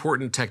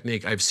important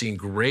technique I've seen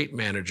great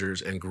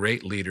managers and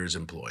great leaders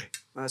employ.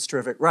 That's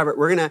terrific. Robert,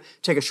 we're going to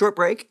take a short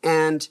break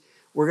and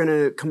we're going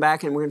to come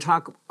back and we're going to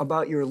talk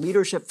about your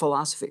leadership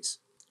philosophies.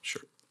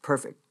 Sure.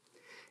 Perfect.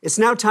 It's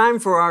now time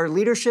for our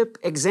leadership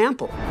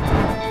example.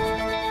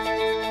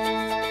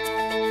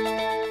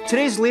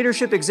 Today's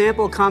leadership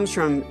example comes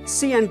from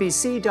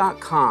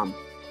CNBC.com.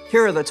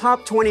 Here are the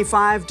top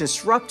 25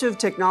 disruptive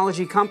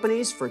technology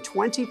companies for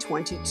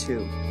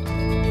 2022.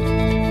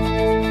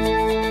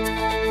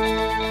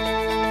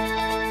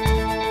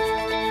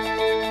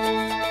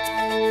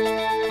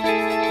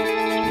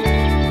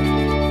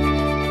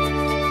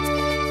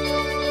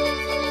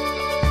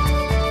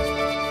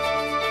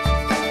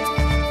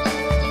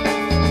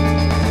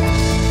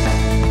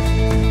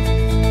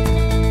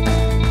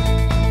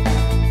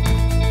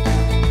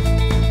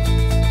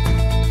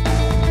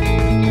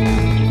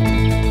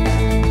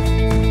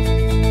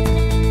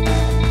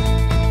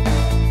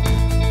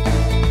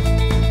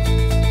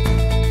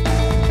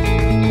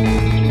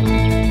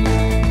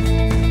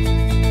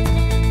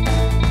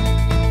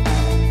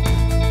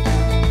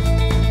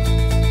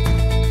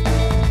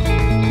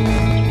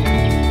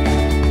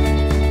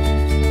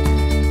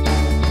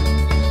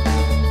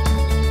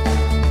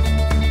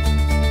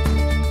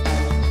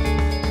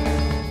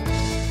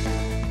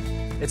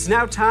 It's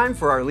now time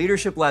for our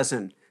leadership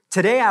lesson.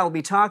 Today I will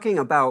be talking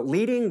about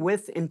leading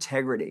with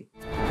integrity.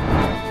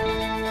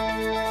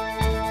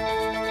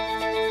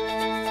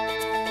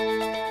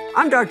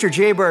 I'm Dr.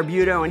 Jay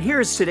Barbuto, and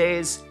here's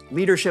today's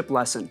leadership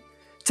lesson.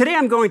 Today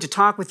I'm going to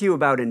talk with you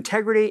about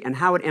integrity and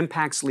how it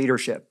impacts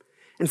leadership.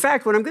 In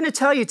fact, what I'm going to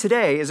tell you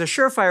today is a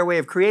surefire way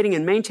of creating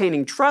and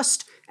maintaining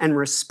trust and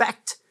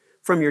respect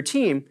from your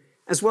team,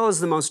 as well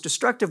as the most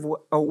destructive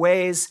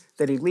ways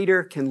that a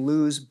leader can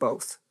lose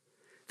both.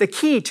 The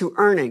key to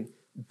earning,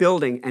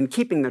 building, and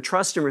keeping the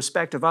trust and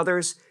respect of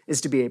others is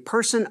to be a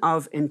person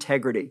of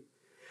integrity.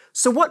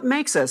 So what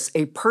makes us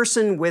a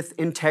person with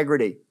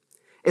integrity?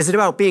 Is it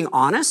about being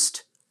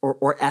honest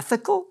or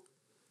ethical?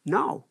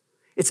 No.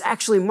 It's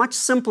actually much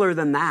simpler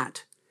than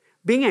that.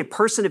 Being a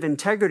person of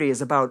integrity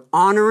is about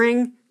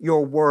honoring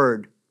your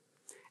word.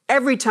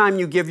 Every time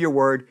you give your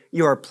word,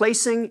 you are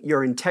placing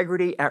your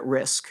integrity at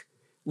risk.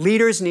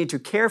 Leaders need to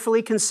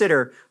carefully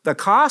consider the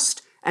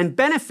cost and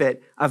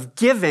benefit of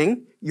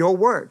giving your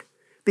word,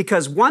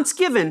 because once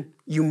given,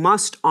 you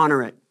must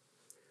honor it.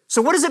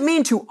 So what does it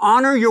mean to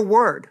honor your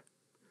word?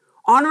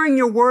 Honoring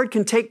your word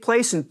can take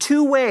place in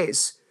two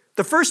ways.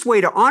 The first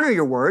way to honor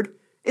your word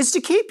is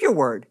to keep your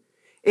word.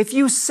 If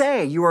you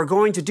say you are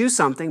going to do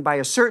something by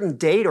a certain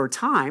date or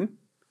time,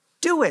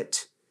 do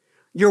it.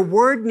 Your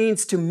word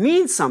needs to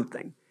mean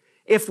something.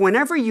 If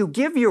whenever you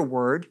give your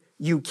word,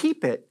 you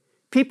keep it,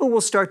 people will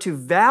start to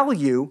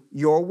value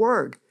your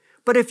word.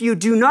 But if you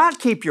do not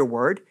keep your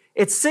word,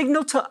 it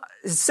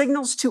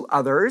signals to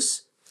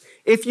others.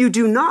 If you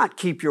do not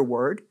keep your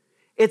word,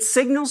 it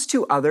signals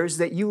to others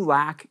that you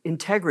lack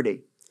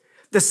integrity.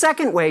 The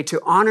second way to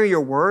honor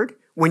your word,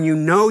 when you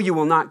know you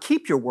will not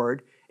keep your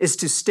word, is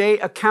to stay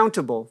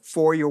accountable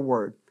for your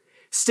word.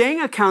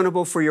 Staying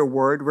accountable for your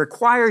word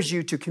requires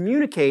you to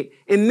communicate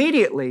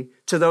immediately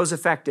to those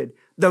affected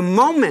the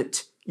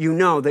moment you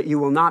know that you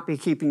will not be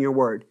keeping your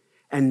word,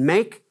 and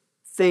make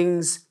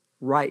things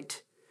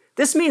right.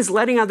 This means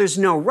letting others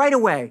know right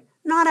away,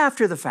 not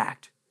after the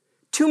fact.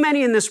 Too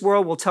many in this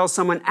world will tell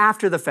someone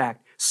after the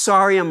fact,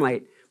 sorry I'm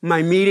late,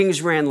 my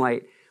meetings ran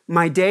late,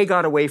 my day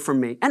got away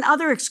from me, and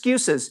other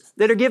excuses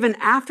that are given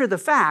after the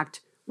fact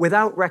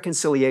without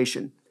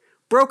reconciliation.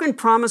 Broken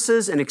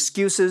promises and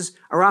excuses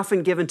are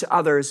often given to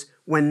others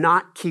when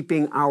not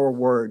keeping our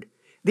word.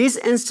 These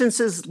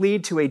instances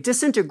lead to a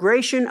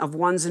disintegration of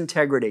one's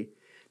integrity.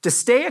 To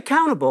stay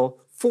accountable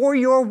for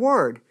your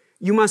word,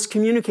 you must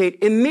communicate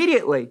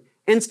immediately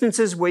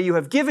instances where you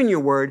have given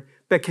your word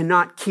but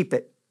cannot keep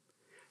it.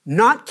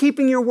 Not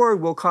keeping your word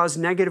will cause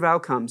negative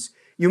outcomes.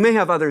 You may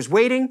have others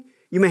waiting.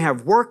 You may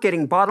have work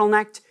getting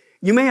bottlenecked.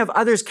 You may have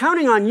others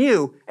counting on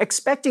you,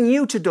 expecting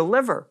you to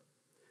deliver.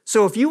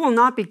 So if you will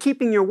not be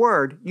keeping your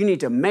word, you need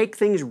to make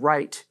things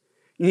right.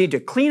 You need to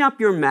clean up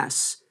your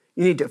mess.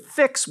 You need to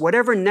fix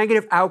whatever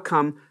negative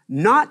outcome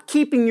not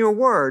keeping your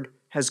word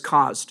has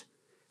caused.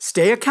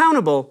 Stay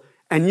accountable,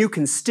 and you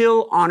can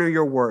still honor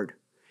your word.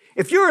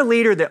 If you're a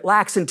leader that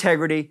lacks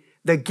integrity,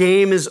 the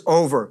game is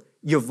over.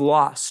 You've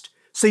lost.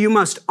 So you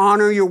must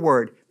honor your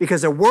word,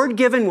 because a word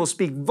given will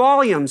speak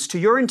volumes to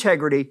your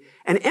integrity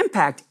and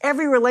impact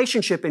every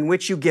relationship in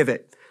which you give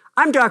it.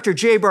 I'm Dr.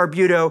 Jay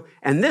Barbuto,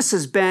 and this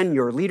has been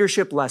your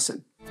Leadership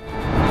Lesson.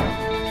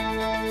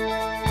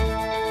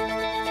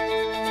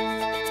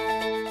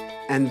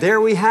 And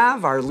there we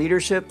have our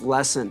leadership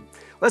lesson.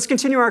 Let's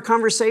continue our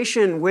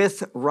conversation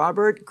with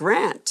Robert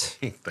Grant.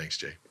 Thanks,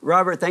 Jay.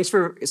 Robert, thanks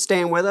for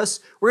staying with us.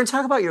 We're going to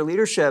talk about your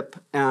leadership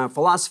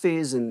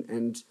philosophies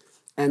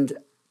and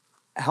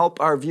help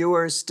our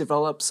viewers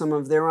develop some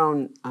of their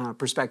own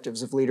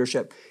perspectives of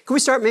leadership. Can we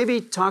start maybe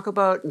talk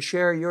about and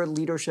share your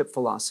leadership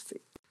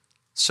philosophy?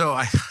 So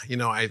I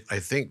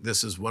think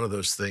this is one of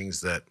those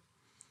things that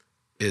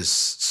is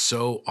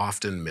so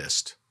often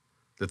missed,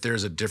 that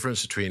there's a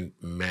difference between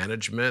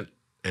management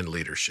and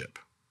leadership.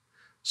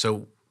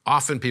 So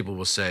often people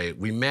will say,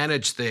 we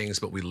manage things,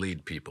 but we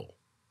lead people.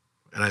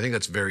 And I think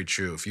that's very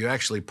true. If you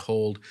actually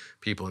polled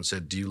people and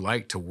said, do you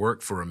like to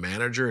work for a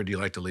manager or do you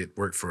like to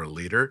work for a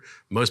leader?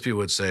 Most people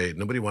would say,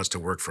 nobody wants to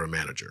work for a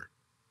manager,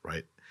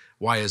 right?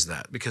 Why is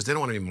that? Because they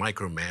don't want to be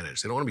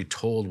micromanaged. They don't want to be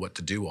told what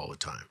to do all the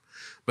time.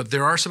 But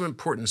there are some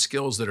important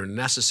skills that are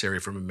necessary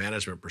from a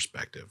management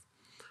perspective.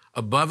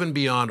 Above and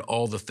beyond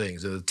all the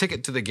things. The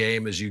ticket to the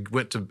game is you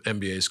went to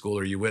MBA school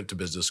or you went to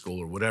business school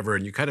or whatever,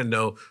 and you kind of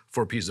know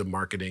 4 pieces of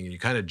marketing, and you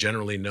kind of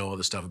generally know all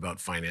the stuff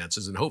about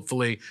finances, and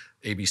hopefully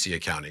ABC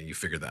accounting, you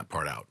figure that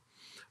part out.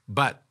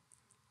 But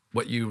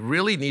what you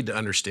really need to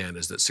understand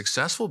is that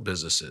successful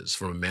businesses,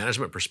 from a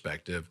management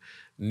perspective,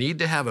 need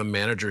to have a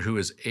manager who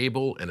is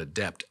able and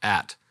adept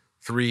at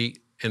 3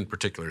 in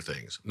particular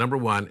things. Number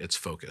 1, it's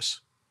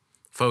focus.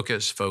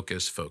 Focus,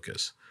 focus,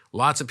 focus.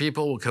 Lots of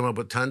people will come up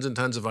with tons and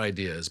tons of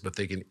ideas, but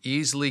they can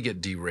easily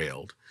get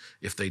derailed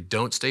if they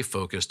don't stay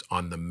focused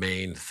on the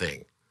main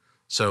thing.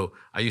 So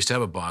I used to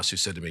have a boss who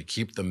said to me,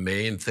 keep the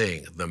main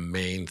thing, the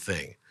main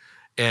thing.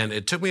 And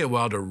it took me a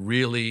while to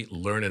really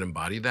learn and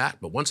embody that.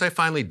 But once I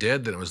finally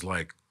did, then it was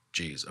like,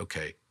 geez,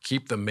 okay,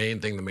 keep the main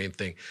thing, the main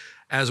thing.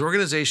 As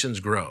organizations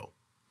grow,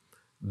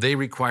 they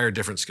require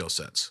different skill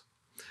sets.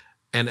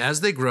 And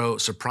as they grow,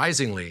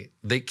 surprisingly,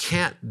 they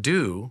can't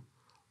do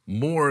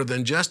more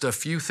than just a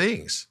few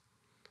things.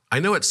 I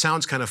know it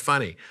sounds kind of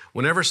funny.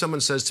 Whenever someone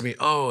says to me,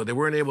 oh, they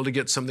weren't able to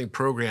get something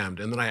programmed,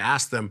 and then I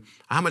ask them,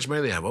 how much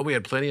money do they have? Oh, we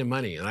had plenty of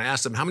money. And I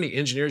ask them, how many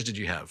engineers did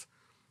you have?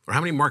 Or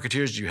how many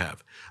marketeers did you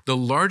have? The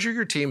larger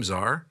your teams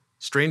are,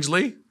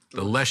 strangely,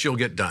 the less you'll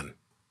get done.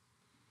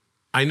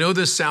 I know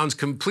this sounds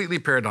completely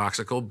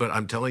paradoxical, but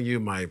I'm telling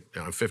you,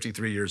 I'm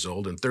 53 years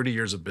old, and 30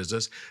 years of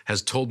business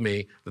has told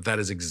me that that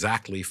is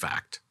exactly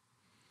fact.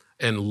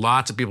 And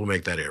lots of people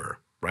make that error,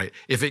 right?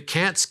 If it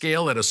can't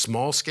scale at a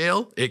small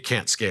scale, it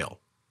can't scale.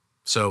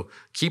 So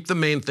keep the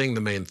main thing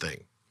the main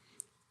thing.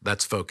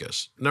 That's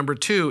focus. Number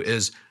 2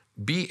 is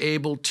be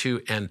able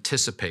to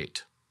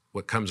anticipate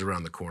what comes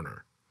around the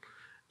corner.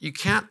 You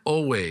can't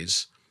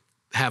always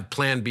have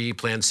plan B,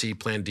 plan C,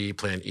 plan D,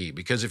 plan E,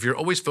 because if you're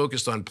always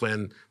focused on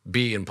plan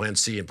B and plan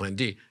C and plan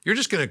D, you're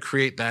just going to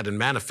create that and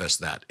manifest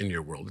that in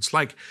your world. It's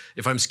like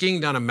if I'm skiing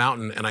down a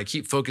mountain and I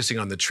keep focusing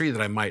on the tree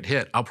that I might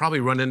hit, I'll probably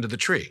run into the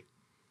tree,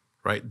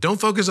 right?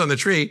 Don't focus on the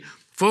tree,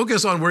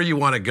 focus on where you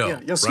want to go. Yeah,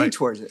 you'll see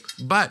towards it.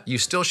 But you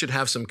still should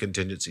have some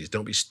contingencies.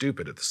 Don't be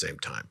stupid at the same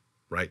time,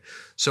 right?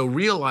 So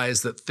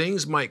realize that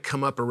things might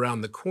come up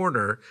around the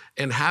corner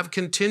and have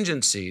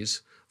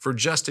contingencies for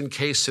just in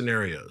case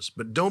scenarios,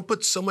 but don't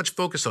put so much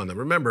focus on them.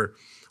 Remember,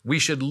 we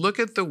should look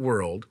at the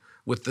world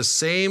with the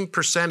same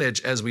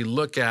percentage as we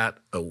look at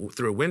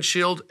through a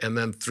windshield and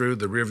then through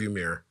the rearview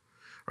mirror,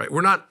 right? We're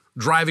not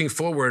driving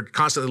forward,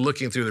 constantly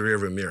looking through the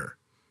rearview mirror,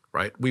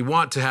 right? We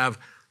want to have,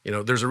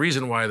 there's a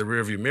reason why the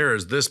rearview mirror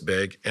is this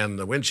big and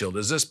the windshield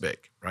is this big,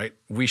 right?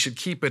 We should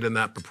keep it in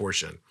that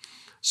proportion.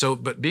 So,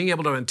 but being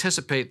able to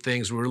anticipate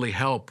things will really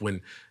help when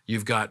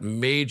you've got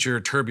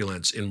major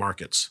turbulence in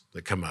markets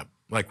that come up,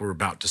 like we're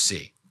about to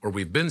see, or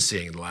we've been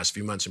seeing in the last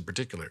few months in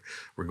particular.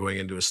 We're going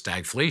into a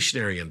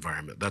stagflationary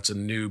environment. That's a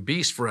new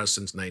beast for us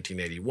since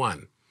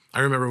 1981. I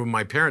remember when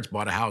my parents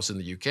bought a house in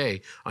the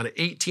UK on an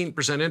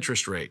 18%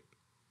 interest rate,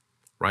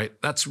 right?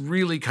 That's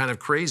really kind of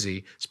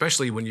crazy,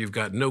 especially when you've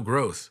got no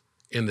growth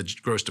in the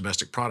gross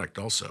domestic product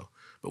also.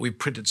 But we've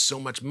printed so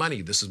much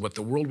money. This is what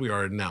the world we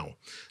are in now.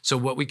 So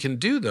what we can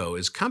do, though,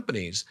 is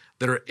companies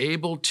that are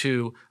able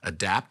to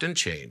adapt and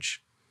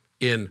change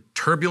in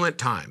turbulent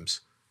times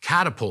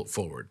catapult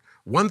forward.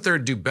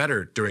 1/3 do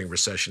better during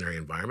recessionary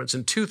environments,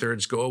 and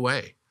 2/3 go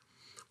away.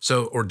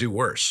 So, or do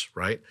worse,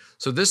 right?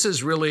 So this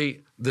is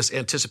really this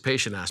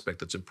anticipation aspect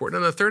that's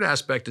important. And the third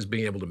aspect is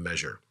being able to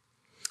measure.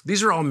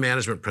 These are all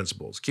management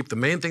principles. Keep the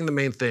main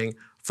thing,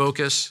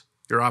 focus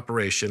your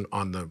operation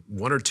on the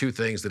one or two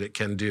things that it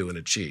can do and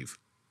achieve.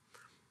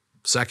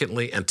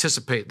 Secondly,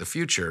 anticipate the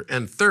future.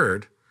 And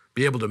third,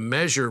 be able to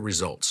measure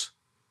results.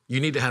 You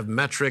need to have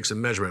metrics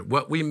and measurement.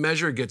 What we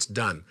measure gets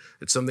done.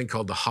 It's something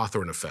called the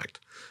Hawthorne effect.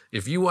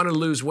 If you want to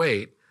lose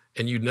weight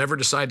and you never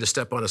decide to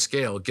step on a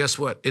scale, guess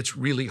what? It's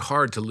really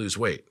hard to lose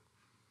weight.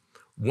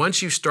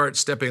 Once you start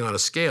stepping on a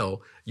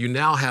scale, you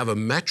now have a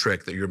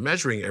metric that you're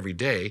measuring every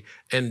day.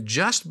 And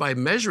just by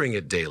measuring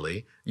it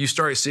daily, you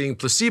start seeing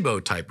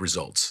placebo-type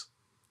results,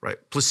 right?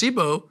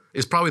 Placebo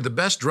is probably the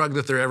best drug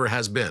that there ever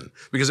has been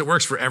because it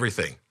works for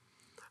everything.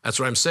 That's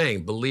what I'm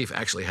saying. Belief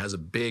actually has a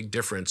big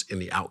difference in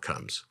the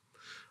outcomes.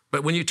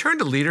 But when you turn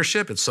to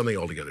leadership, it's something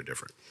altogether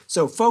different.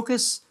 So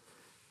focus,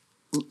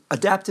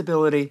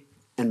 adaptability,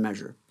 and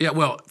measure. Yeah,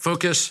 well,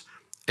 focus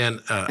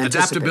and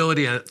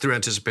adaptability through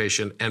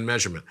anticipation and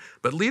measurement.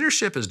 But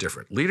leadership is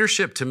different.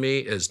 Leadership to me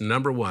is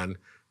number one,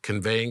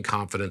 conveying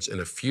confidence in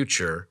a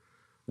future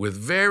with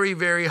very,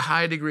 very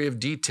high degree of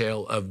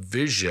detail of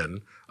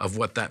vision of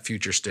what that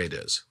future state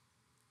is.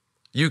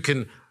 You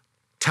can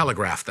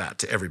telegraph that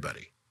to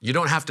everybody. You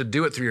don't have to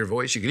do it through your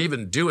voice. You can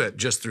even do it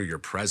just through your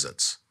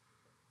presence.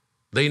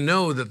 They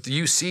know that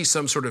you see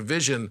some sort of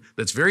vision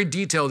that's very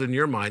detailed in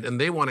your mind, and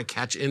they want to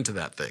catch into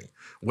that thing,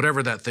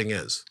 whatever that thing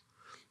is.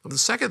 The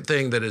second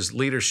thing that is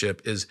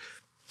leadership is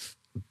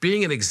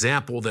being an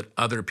example that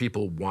other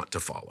people want to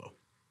follow.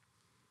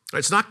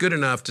 It's not good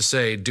enough to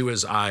say, do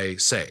as I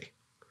say,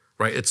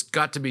 right? It's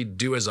got to be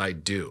do as I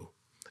do.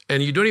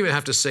 And you don't even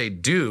have to say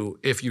do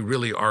if you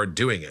really are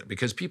doing it,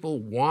 because people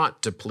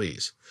want to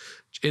please.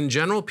 In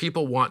general,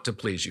 people want to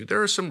please you.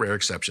 There are some rare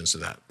exceptions to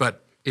that,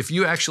 but if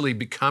you actually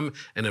become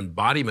an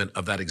embodiment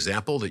of that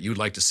example that you'd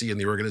like to see in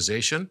the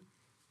organization,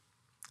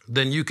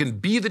 then you can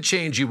be the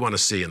change you want to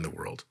see in the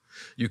world.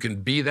 You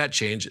can be that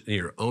change in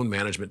your own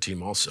management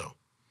team also.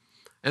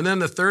 And then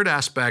the third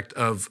aspect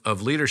of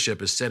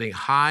leadership is setting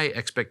high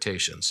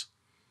expectations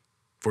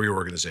for your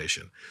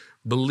organization.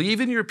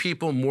 Believe in your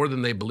people more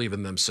than they believe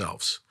in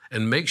themselves,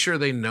 and make sure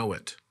they know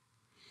it.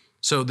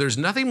 So there's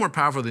nothing more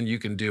powerful than you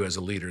can do as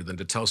a leader than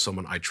to tell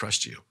someone, I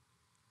trust you.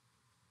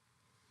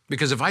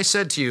 Because if I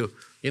said to you,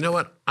 you know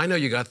what, I know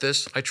you got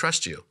this, I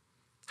trust you.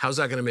 How's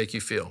that going to make you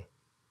feel?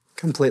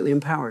 Completely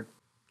empowered.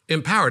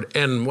 Empowered.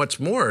 And what's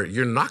more,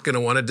 you're not going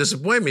to want to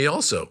disappoint me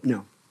also.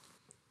 No.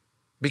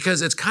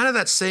 Because it's kind of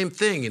that same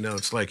thing,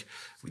 it's like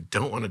we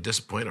don't want to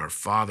disappoint our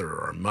father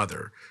or our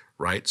mother,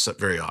 right? So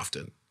very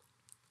often.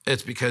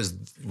 It's because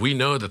we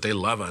know that they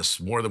love us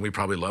more than we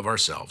probably love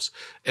ourselves.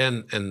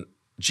 And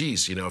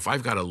geez, if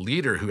I've got a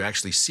leader who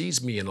actually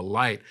sees me in a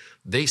light,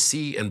 they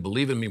see and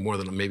believe in me more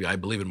than maybe I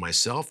believe in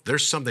myself,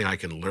 there's something I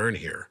can learn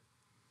here.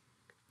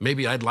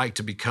 Maybe I'd like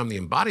to become the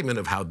embodiment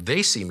of how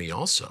they see me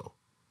also,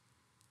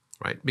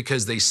 right?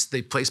 Because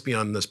they place me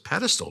on this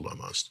pedestal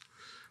almost.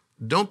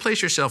 Don't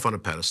place yourself on a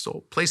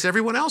pedestal. Place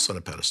everyone else on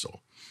a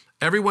pedestal.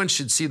 Everyone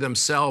should see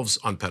themselves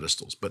on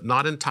pedestals, but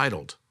not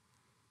entitled.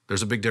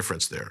 There's a big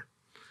difference there.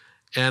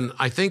 And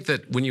I think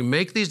that when you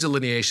make these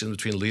delineations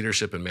between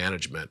leadership and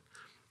management,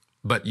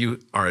 but you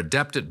are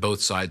adept at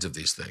both sides of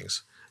these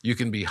things, you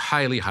can be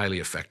highly, highly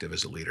effective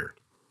as a leader.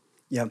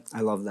 Yeah,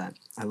 I love that.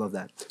 I love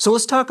that. So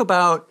let's talk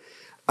about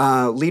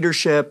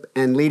leadership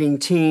and leading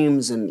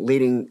teams and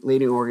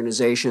leading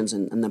organizations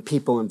and the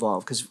people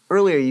involved? Because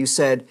earlier you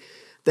said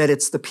that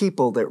it's the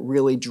people that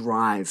really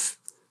drive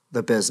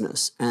the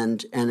business,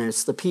 and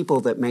it's the people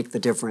that make the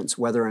difference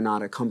whether or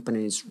not a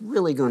company is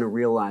really going to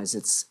realize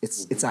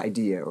its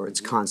idea or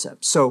its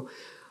concept. So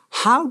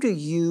how do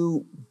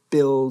you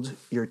build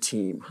your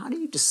team? How do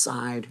you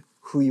decide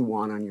who you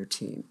want on your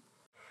team?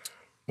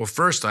 Well,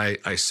 first I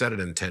set an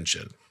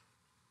intention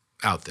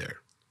out there,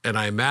 and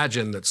I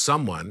imagine that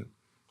someone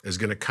is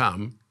going to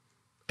come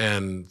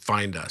and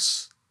find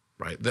us,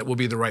 right? That will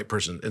be the right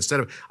person.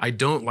 I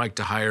don't like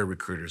to hire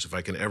recruiters if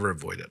I can ever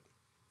avoid it.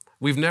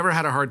 We've never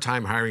had a hard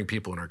time hiring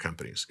people in our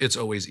companies. It's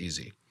always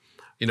easy.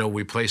 You know,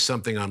 we place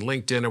something on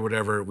LinkedIn or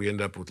whatever, we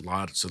end up with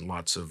lots and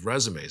lots of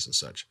resumes and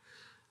such.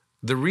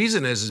 The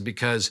reason is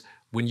because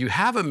when you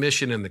have a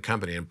mission in the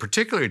company, and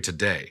particularly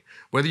today,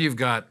 whether you've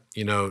got,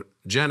 you know,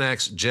 Gen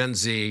X, Gen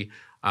Z,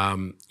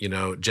 you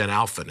know, Gen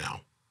Alpha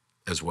now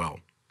as well,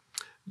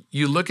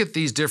 you look at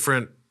these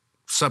different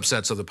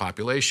subsets of the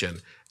population,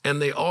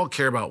 and they all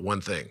care about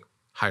one thing: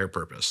 higher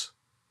purpose.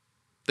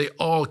 They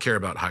all care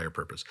about higher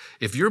purpose.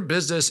 If your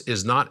business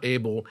is not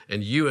able,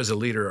 and you as a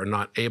leader are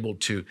not able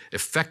to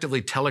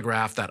effectively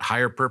telegraph that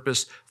higher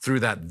purpose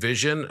through that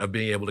vision of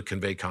being able to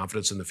convey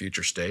confidence in the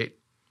future state,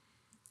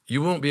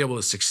 you won't be able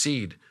to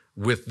succeed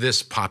with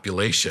this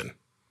population,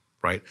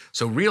 right?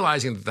 So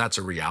realizing that that's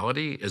a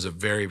reality is a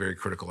very, very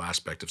critical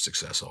aspect of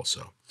success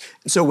also.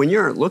 So when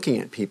you're looking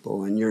at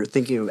people and you're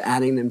thinking of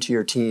adding them to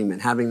your team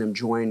and having them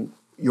join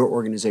your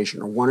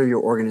organization or one of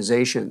your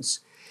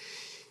organizations,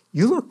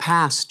 you look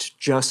past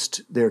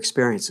just their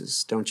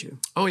experiences, don't you?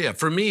 Oh yeah,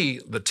 for me,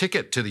 the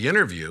ticket to the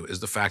interview is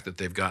the fact that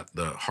they've got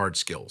the hard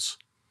skills,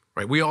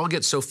 right? We all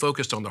get so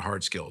focused on the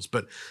hard skills,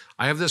 but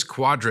I have this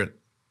quadrant,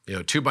 you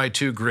know,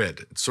 2x2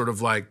 grid. It's sort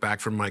of like back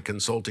from my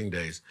consulting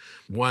days,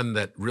 one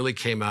that really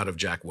came out of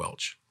Jack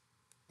Welch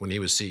when he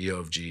was CEO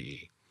of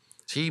GE.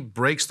 He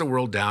breaks the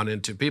world down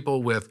into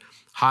people with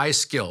high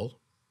skill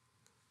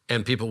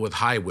and people with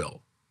high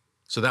will.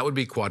 So that would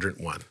be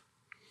quadrant 1.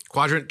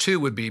 Quadrant 2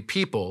 would be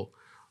people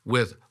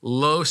with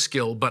low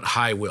skill but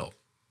high will,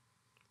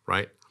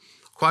 right?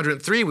 Quadrant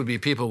 3 would be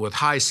people with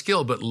high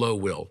skill but low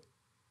will.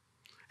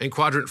 And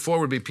quadrant 4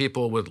 would be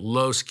people with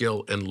low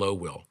skill and low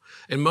will.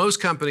 And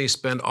most companies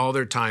spend all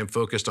their time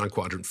focused on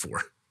quadrant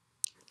 4.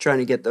 Trying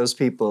to get those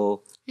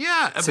people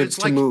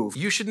to move.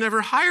 You should never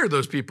hire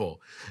those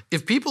people.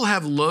 If people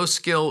have low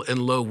skill and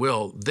low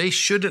will, they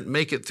shouldn't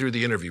make it through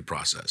the interview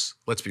process.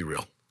 Let's be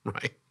real,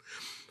 right?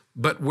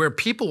 But where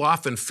people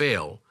often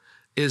fail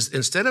is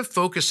instead of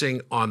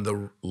focusing on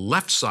the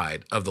left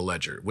side of the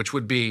ledger, which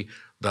would be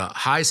the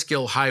high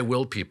skill, high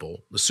will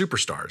people, the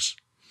superstars,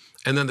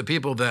 and then the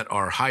people that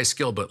are high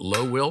skill but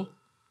low will,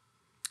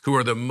 who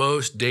are the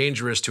most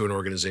dangerous to an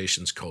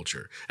organization's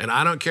culture. And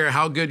I don't care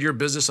how good your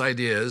business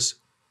idea is,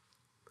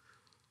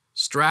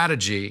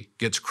 strategy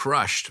gets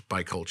crushed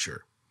by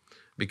culture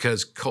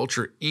because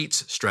culture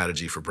eats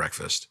strategy for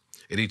breakfast.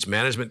 It eats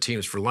management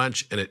teams for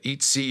lunch, and it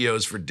eats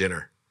CEOs for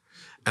dinner.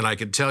 And I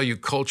can tell you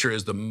culture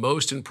is the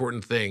most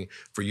important thing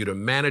for you to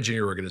manage in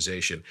your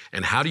organization.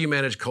 And how do you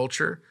manage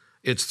culture?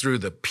 It's through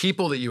the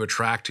people that you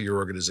attract to your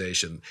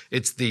organization.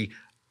 It's the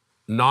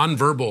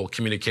nonverbal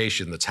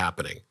communication that's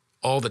happening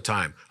all the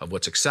time of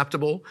what's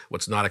acceptable,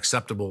 what's not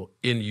acceptable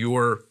in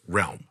your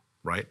realm,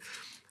 right?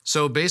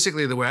 So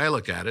basically the way I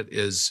look at it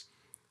is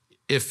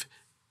if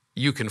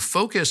you can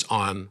focus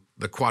on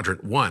the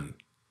quadrant 1,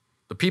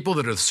 the people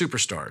that are the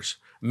superstars,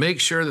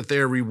 make sure that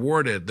they're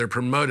rewarded, they're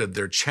promoted,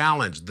 they're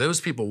challenged. Those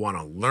people want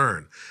to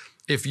learn.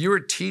 If you're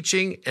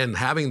teaching and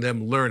having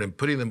them learn and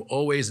putting them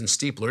always in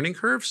steep learning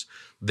curves,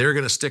 they're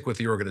going to stick with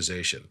the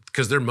organization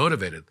because they're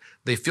motivated.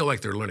 They feel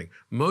like they're learning.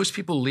 Most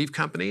people leave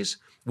companies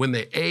when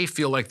they A,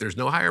 feel like there's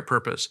no higher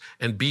purpose,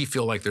 and B,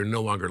 feel like they're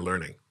no longer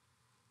learning.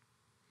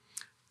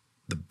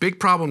 The big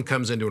problem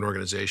comes into an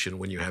organization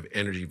when you have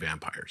energy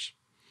vampires.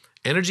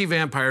 Energy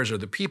vampires are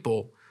the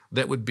people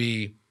that would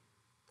be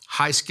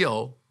high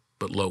skill,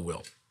 but low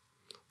will.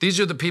 These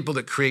are the people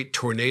that create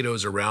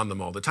tornadoes around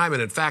them all the time.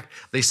 And in fact,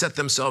 they set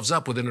themselves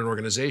up within an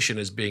organization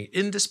as being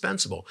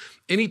indispensable.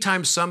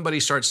 Anytime somebody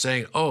starts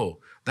saying, oh,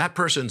 that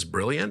person's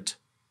brilliant,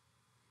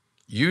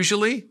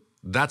 usually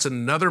that's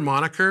another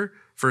moniker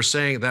for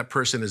saying that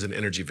person is an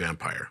energy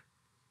vampire.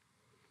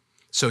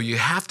 So you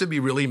have to be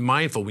really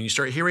mindful when you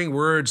start hearing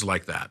words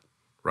like that,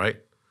 right?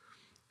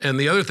 And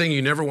the other thing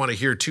you never want to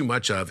hear too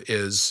much of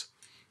is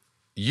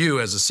you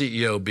as a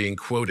CEO being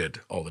quoted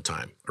all the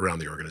time around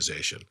the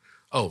organization.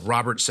 Oh,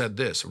 Robert said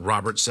this,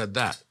 Robert said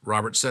that,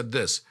 Robert said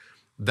this.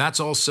 That's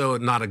also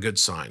not a good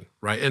sign,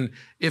 right? And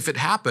if it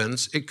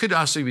happens, it could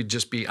also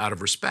just be out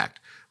of respect,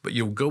 but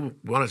you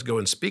want to go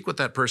and speak with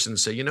that person and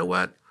say, you know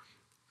what?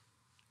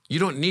 You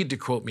don't need to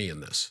quote me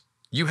in this.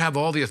 You have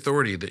all the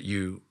authority that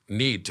you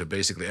need to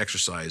basically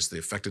exercise the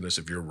effectiveness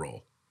of your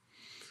role.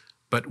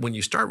 But when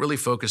you start really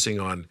focusing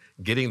on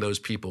getting those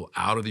people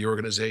out of the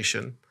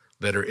organization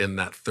that are in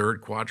that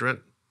 3rd quadrant,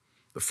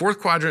 the 4th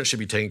quadrant should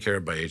be taken care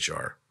of by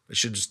HR. They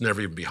should just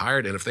never even be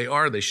hired. And if they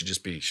are, they should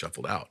just be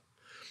shuffled out.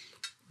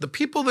 The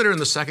people that are in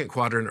the second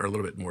quadrant are a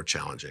little bit more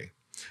challenging.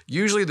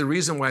 Usually the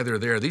reason why they're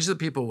there, these are the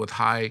people with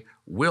high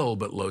will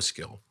but low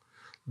skill.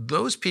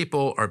 Those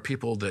people are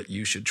people that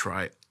you should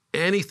try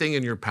anything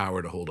in your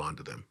power to hold on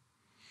to them.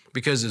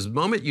 Because the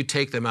moment you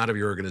take them out of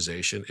your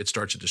organization, it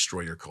starts to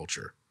destroy your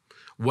culture.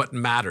 What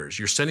matters?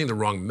 You're sending the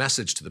wrong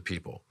message to the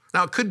people.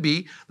 Now, it could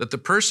be that the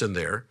person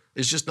there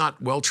is just not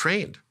well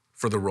trained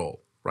for the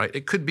role, right?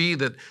 It could be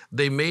that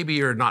they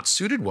maybe are not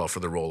suited well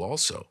for the role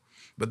also.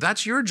 But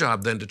that's your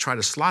job then to try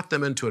to slot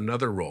them into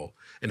another role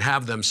and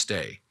have them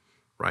stay,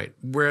 right?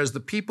 Whereas the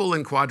people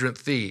in quadrant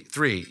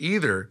three,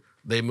 either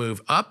they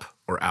move up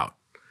or out.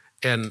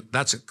 And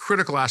that's a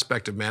critical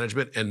aspect of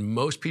management, and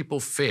most people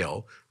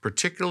fail,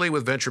 particularly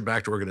with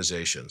venture-backed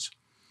organizations.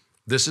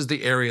 This is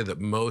the area that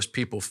most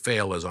people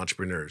fail as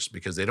entrepreneurs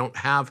because they don't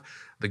have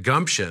the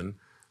gumption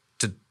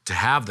to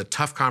have the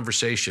tough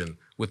conversation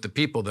with the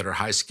people that are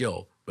high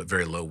skill but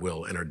very low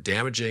will and are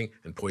damaging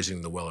and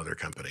poisoning the well of their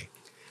company.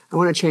 I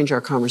want to change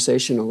our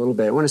conversation a little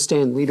bit. I want to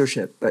stay in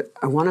leadership, but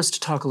I want us to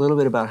talk a little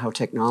bit about how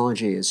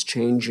technology is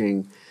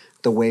changing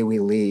the way we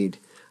lead.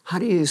 How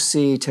do you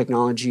see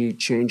technology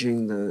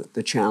changing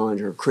the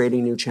challenge or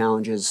creating new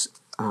challenges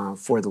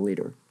for the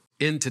leader?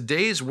 In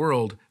today's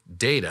world,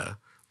 data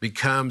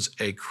becomes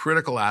a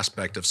critical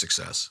aspect of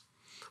success.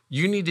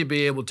 You need to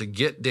be able to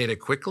get data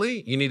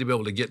quickly. You need to be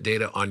able to get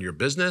data on your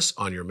business,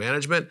 on your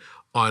management,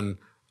 on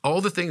all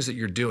the things that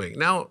you're doing.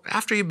 Now,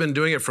 after you've been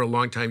doing it for a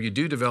long time, you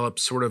do develop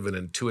sort of an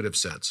intuitive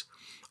sense.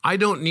 I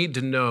don't need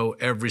to know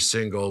every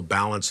single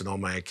balance in all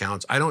my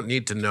accounts. I don't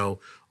need to know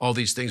all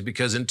these things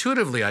because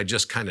intuitively, I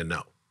just kind of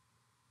know.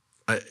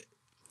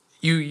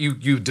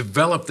 You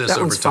develop this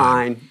over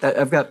time. That one's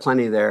fine. I've got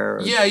plenty there.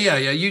 Yeah.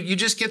 You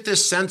just get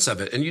this sense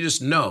of it, and you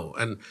just know.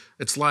 And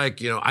it's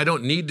like, I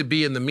don't need to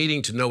be in the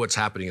meeting to know what's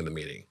happening in the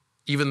meeting.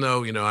 Even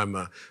though, I'm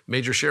a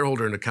major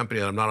shareholder in a company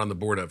that I'm not on the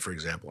board of, for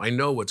example. I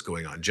know what's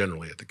going on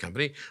generally at the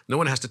company. No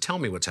one has to tell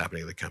me what's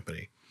happening at the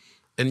company.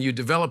 And you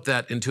develop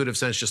that intuitive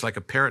sense just like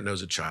a parent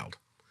knows a child.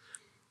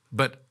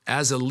 But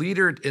as a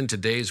leader in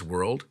today's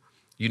world,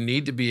 you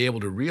need to be able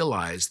to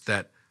realize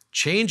that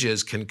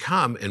changes can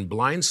come and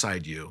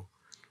blindside you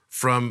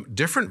from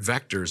different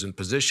vectors and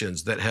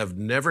positions that have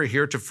never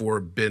heretofore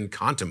been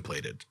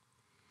contemplated.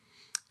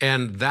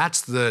 And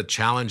that's the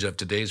challenge of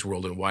today's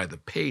world and why the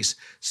pace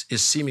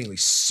is seemingly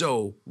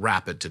so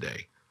rapid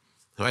today.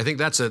 So I think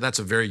that's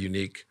a very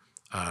unique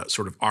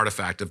sort of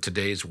artifact of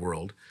today's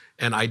world,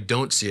 and I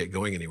don't see it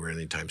going anywhere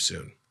anytime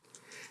soon.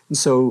 And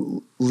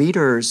so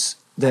leaders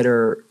that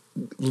are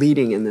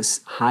leading in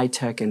this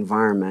high-tech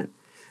environment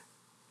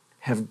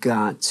have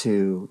got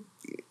to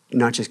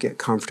not just get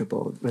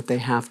comfortable, but they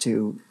have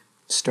to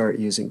start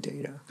using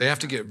data. They have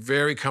to get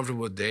very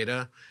comfortable with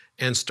data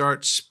and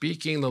start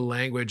speaking the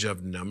language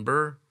of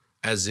number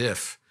as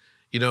if,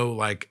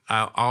 like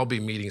I'll be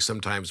meeting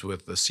sometimes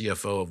with the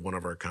CFO of one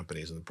of our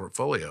companies in the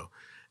portfolio.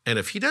 And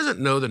if he doesn't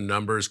know the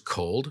numbers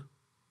cold,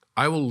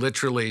 I will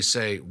literally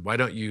say, why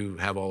don't you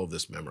have all of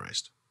this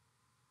memorized?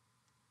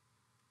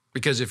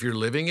 Because if you're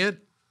living it,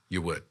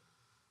 you would.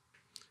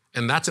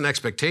 And that's an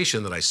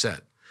expectation that I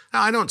set.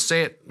 Now, I don't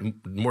say it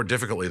more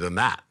difficultly than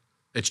that.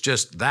 It's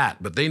just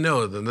that. But they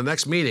know that in the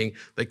next meeting,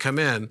 they come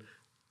in,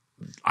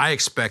 I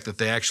expect that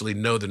they actually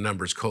know the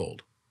numbers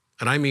cold.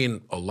 And I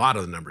mean a lot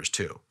of the numbers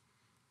too.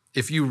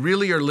 If you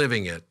really are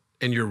living it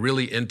and you're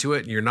really into it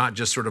and you're not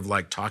just sort of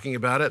like talking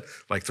about it,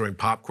 like throwing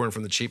popcorn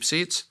from the cheap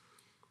seats,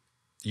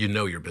 you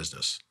know your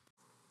business.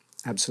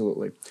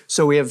 Absolutely.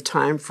 So we have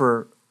time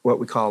for what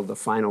we call the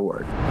final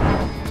word.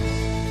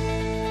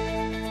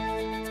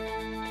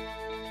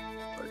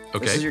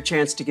 Okay. This is your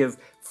chance to give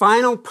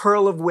final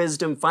pearl of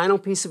wisdom, final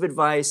piece of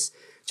advice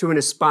to an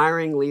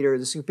aspiring leader.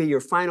 This would be your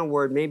final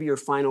word, maybe your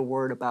final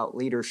word about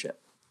leadership.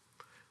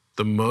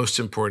 The most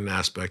important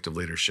aspect of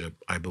leadership,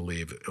 I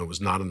believe, it was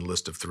not on the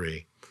list of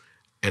three,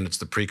 and it's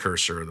the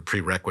precursor, the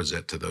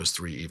prerequisite to those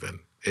three even,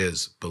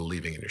 is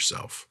believing in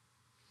yourself.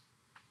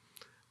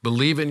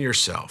 Believe in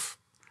yourself.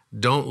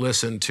 Don't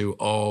listen to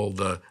all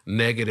the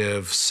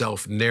negative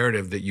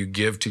self-narrative that you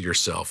give to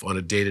yourself on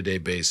a day-to-day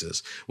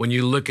basis. When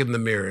you look in the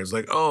mirror, it's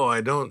like, oh,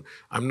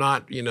 I'm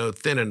not,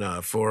 thin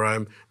enough,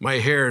 or my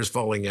hair is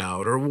falling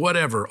out, or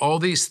whatever. All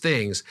these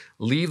things,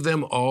 leave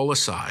them all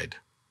aside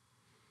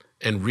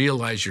and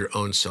realize your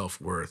own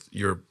self-worth.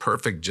 You're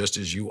perfect just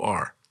as you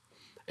are.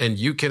 And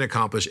you can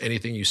accomplish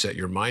anything you set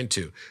your mind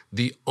to.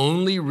 The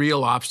only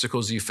real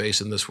obstacles you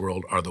face in this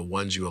world are the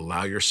ones you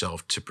allow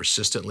yourself to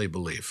persistently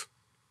believe.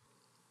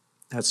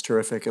 That's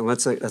terrific, and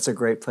that's a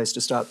great place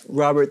to stop.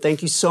 Robert,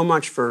 thank you so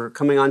much for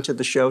coming on to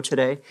the show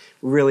today.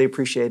 Really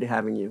appreciated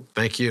having you.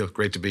 Thank you.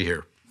 Great to be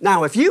here.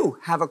 Now, if you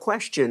have a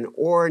question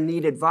or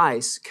need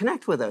advice,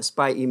 connect with us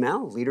by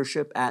email,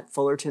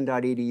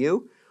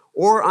 leadership@fullerton.edu,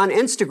 or on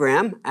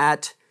Instagram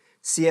at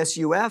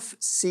CSUF-CFL.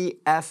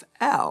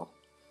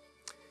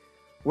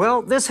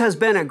 Well, this has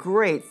been a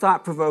great,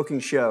 thought-provoking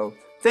show.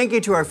 Thank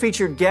you to our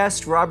featured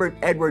guest, Robert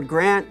Edward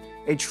Grant,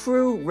 a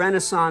true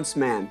Renaissance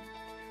man.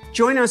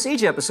 Join us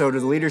each episode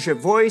of the Leadership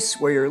Voice,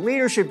 where your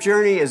leadership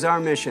journey is our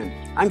mission.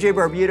 I'm Jay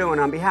Barbuto,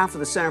 and on behalf of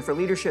the Center for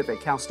Leadership at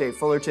Cal State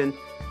Fullerton,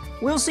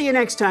 we'll see you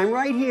next time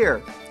right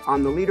here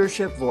on the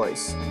Leadership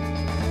Voice.